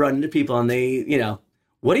still run into people and they,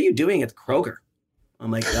 what are you doing at Kroger? I'm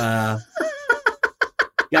like, guys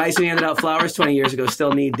who handed out flowers 20 years ago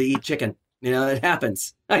still need to eat chicken. It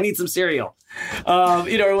happens. I need some cereal, or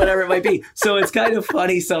whatever it might be. So it's kind of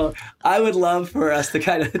funny. So I would love for us to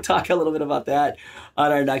kind of talk a little bit about that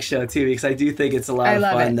on our next show too, because I do think it's a lot of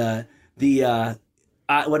fun.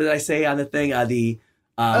 What did I say on the thing?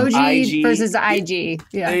 OG IG versus IG.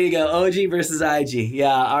 Yeah. There you go. OG versus IG.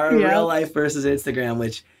 Yeah. Our real life versus Instagram,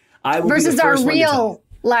 which I will versus be the first our real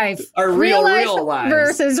life. Our real life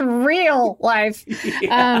versus real life.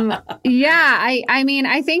 I mean,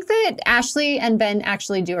 I think that Ashley and Ben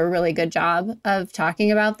actually do a really good job of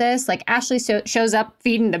talking about this. Like Ashley shows up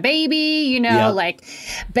feeding the baby, like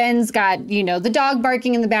Ben's got, the dog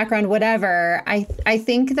barking in the background, whatever. I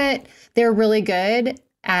think that they're really good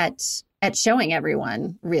at showing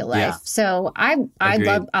everyone real life. Yeah. So I'm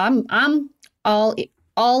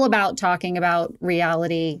all about talking about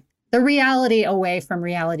reality, the reality away from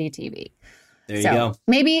reality TV. There you go.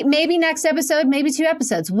 Maybe next episode, maybe 2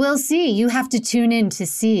 episodes. We'll see. You have to tune in to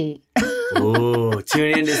see. Ooh,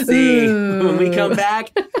 tune in to see when we come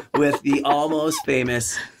back with the Almost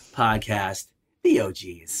Famous podcast, The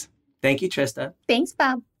OGs. Thank you, Trista. Thanks,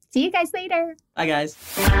 Bob. See you guys later. Bye, guys.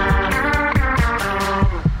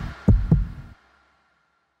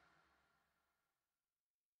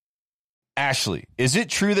 Ashley, is it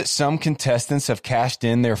true that some contestants have cashed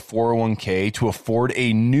in their 401k to afford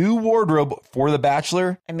a new wardrobe for The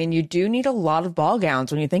Bachelor? I mean, you do need a lot of ball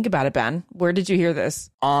gowns when you think about it, Ben. Where did you hear this?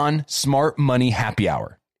 On Smart Money Happy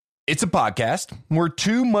Hour. It's a podcast where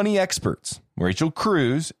 2 money experts, Rachel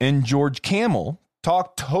Cruz and George Camel,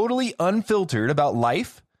 talk totally unfiltered about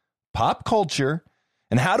life, pop culture,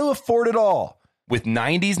 and how to afford it all, with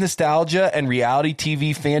 90s nostalgia and reality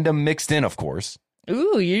TV fandom mixed in, of course.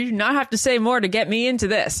 Ooh, you do not have to say more to get me into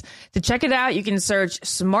this. To check it out, you can search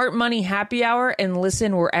Smart Money Happy Hour and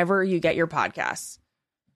listen wherever you get your podcasts.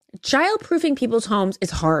 Child-proofing people's homes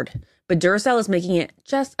is hard, but Duracell is making it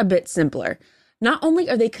just a bit simpler. Not only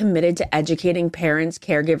are they committed to educating parents,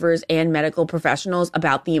 caregivers, and medical professionals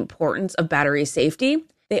about the importance of battery safety,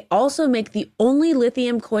 they also make the only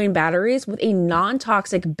lithium coin batteries with a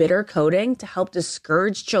non-toxic bitter coating to help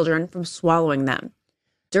discourage children from swallowing them.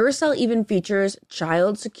 Duracell even features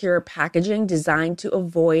child-secure packaging designed to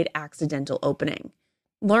avoid accidental opening.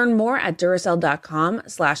 Learn more at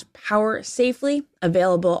Duracell.com/powersafely,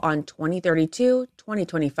 available on 2032,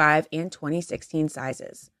 2025, and 2016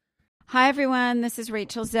 sizes. Hi, everyone. This is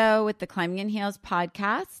Rachel Zoe with the Climbing in Heels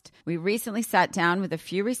podcast. We recently sat down with a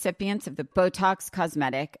few recipients of the Botox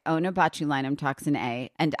Cosmetic, Onabotulinum Toxin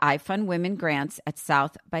A, and iFund Women grants at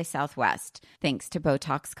South by Southwest, thanks to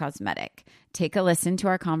Botox Cosmetic. Take a listen to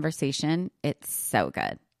our conversation. It's so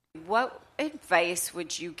good. What advice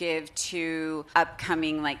would you give to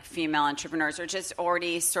upcoming female entrepreneurs or just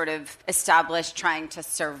already sort of established trying to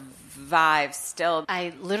survive still?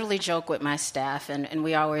 I literally joke with my staff and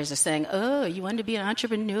we always are saying, oh, you want to be an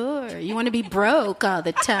entrepreneur? You want to be broke all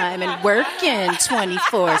the time and working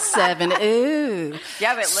 24/7. Ooh.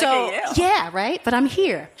 Yeah, but look at you. Yeah, right? But I'm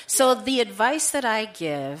here. So the advice that I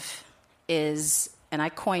give is, and I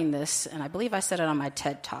coined this, and I believe I said it on my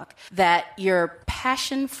TED Talk, that your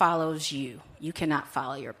passion follows you. You cannot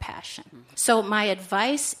follow your passion. So my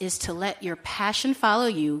advice is to let your passion follow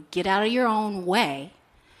you, get out of your own way,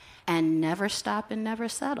 and never stop and never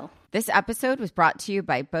settle. This episode was brought to you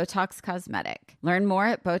by Botox Cosmetic. Learn more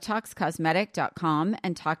at BotoxCosmetic.com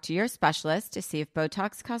and talk to your specialist to see if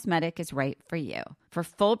Botox Cosmetic is right for you. For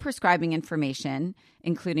full prescribing information,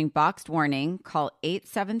 including boxed warning, call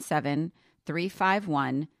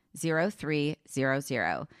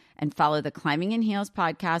 877-351-0300 and follow the Climbing in Heels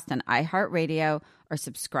podcast on iHeartRadio or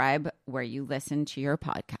subscribe where you listen to your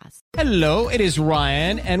podcast. Hello, it is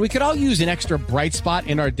Ryan, and we could all use an extra bright spot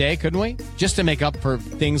in our day, couldn't we? Just to make up for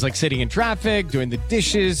things like sitting in traffic, doing the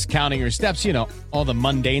dishes, counting your steps, all the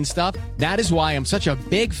mundane stuff. That is why I'm such a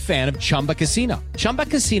big fan of Chumba Casino. Chumba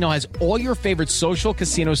Casino has all your favorite social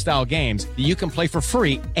casino-style games that you can play for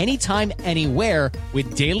free anytime, anywhere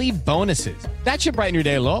with daily bonuses. That should brighten your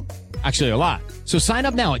day a little. Actually, a lot. So sign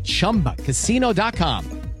up now at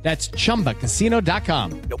ChumbaCasino.com. That's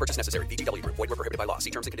ChumbaCasino.com. No purchase necessary. VGW Group. Void where prohibited by law. See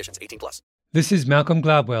terms and conditions. 18+. This is Malcolm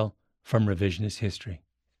Gladwell from Revisionist History.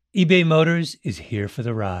 eBay Motors is here for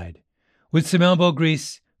the ride. With some elbow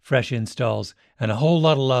grease, fresh installs, and a whole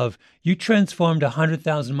lot of love, you transformed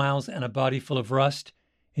 100,000 miles and a body full of rust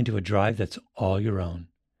into a drive that's all your own.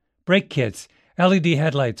 Brake kits, LED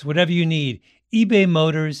headlights, whatever you need, eBay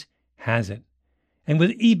Motors has it. And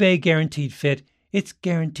with eBay Guaranteed Fit, it's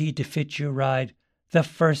guaranteed to fit your ride the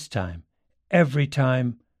first time, every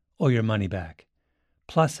time, or your money back.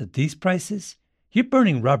 Plus, at these prices, you're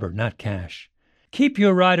burning rubber, not cash. Keep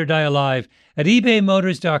your ride or die alive at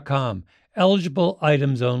ebaymotors.com. Eligible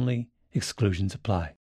items only. Exclusions apply.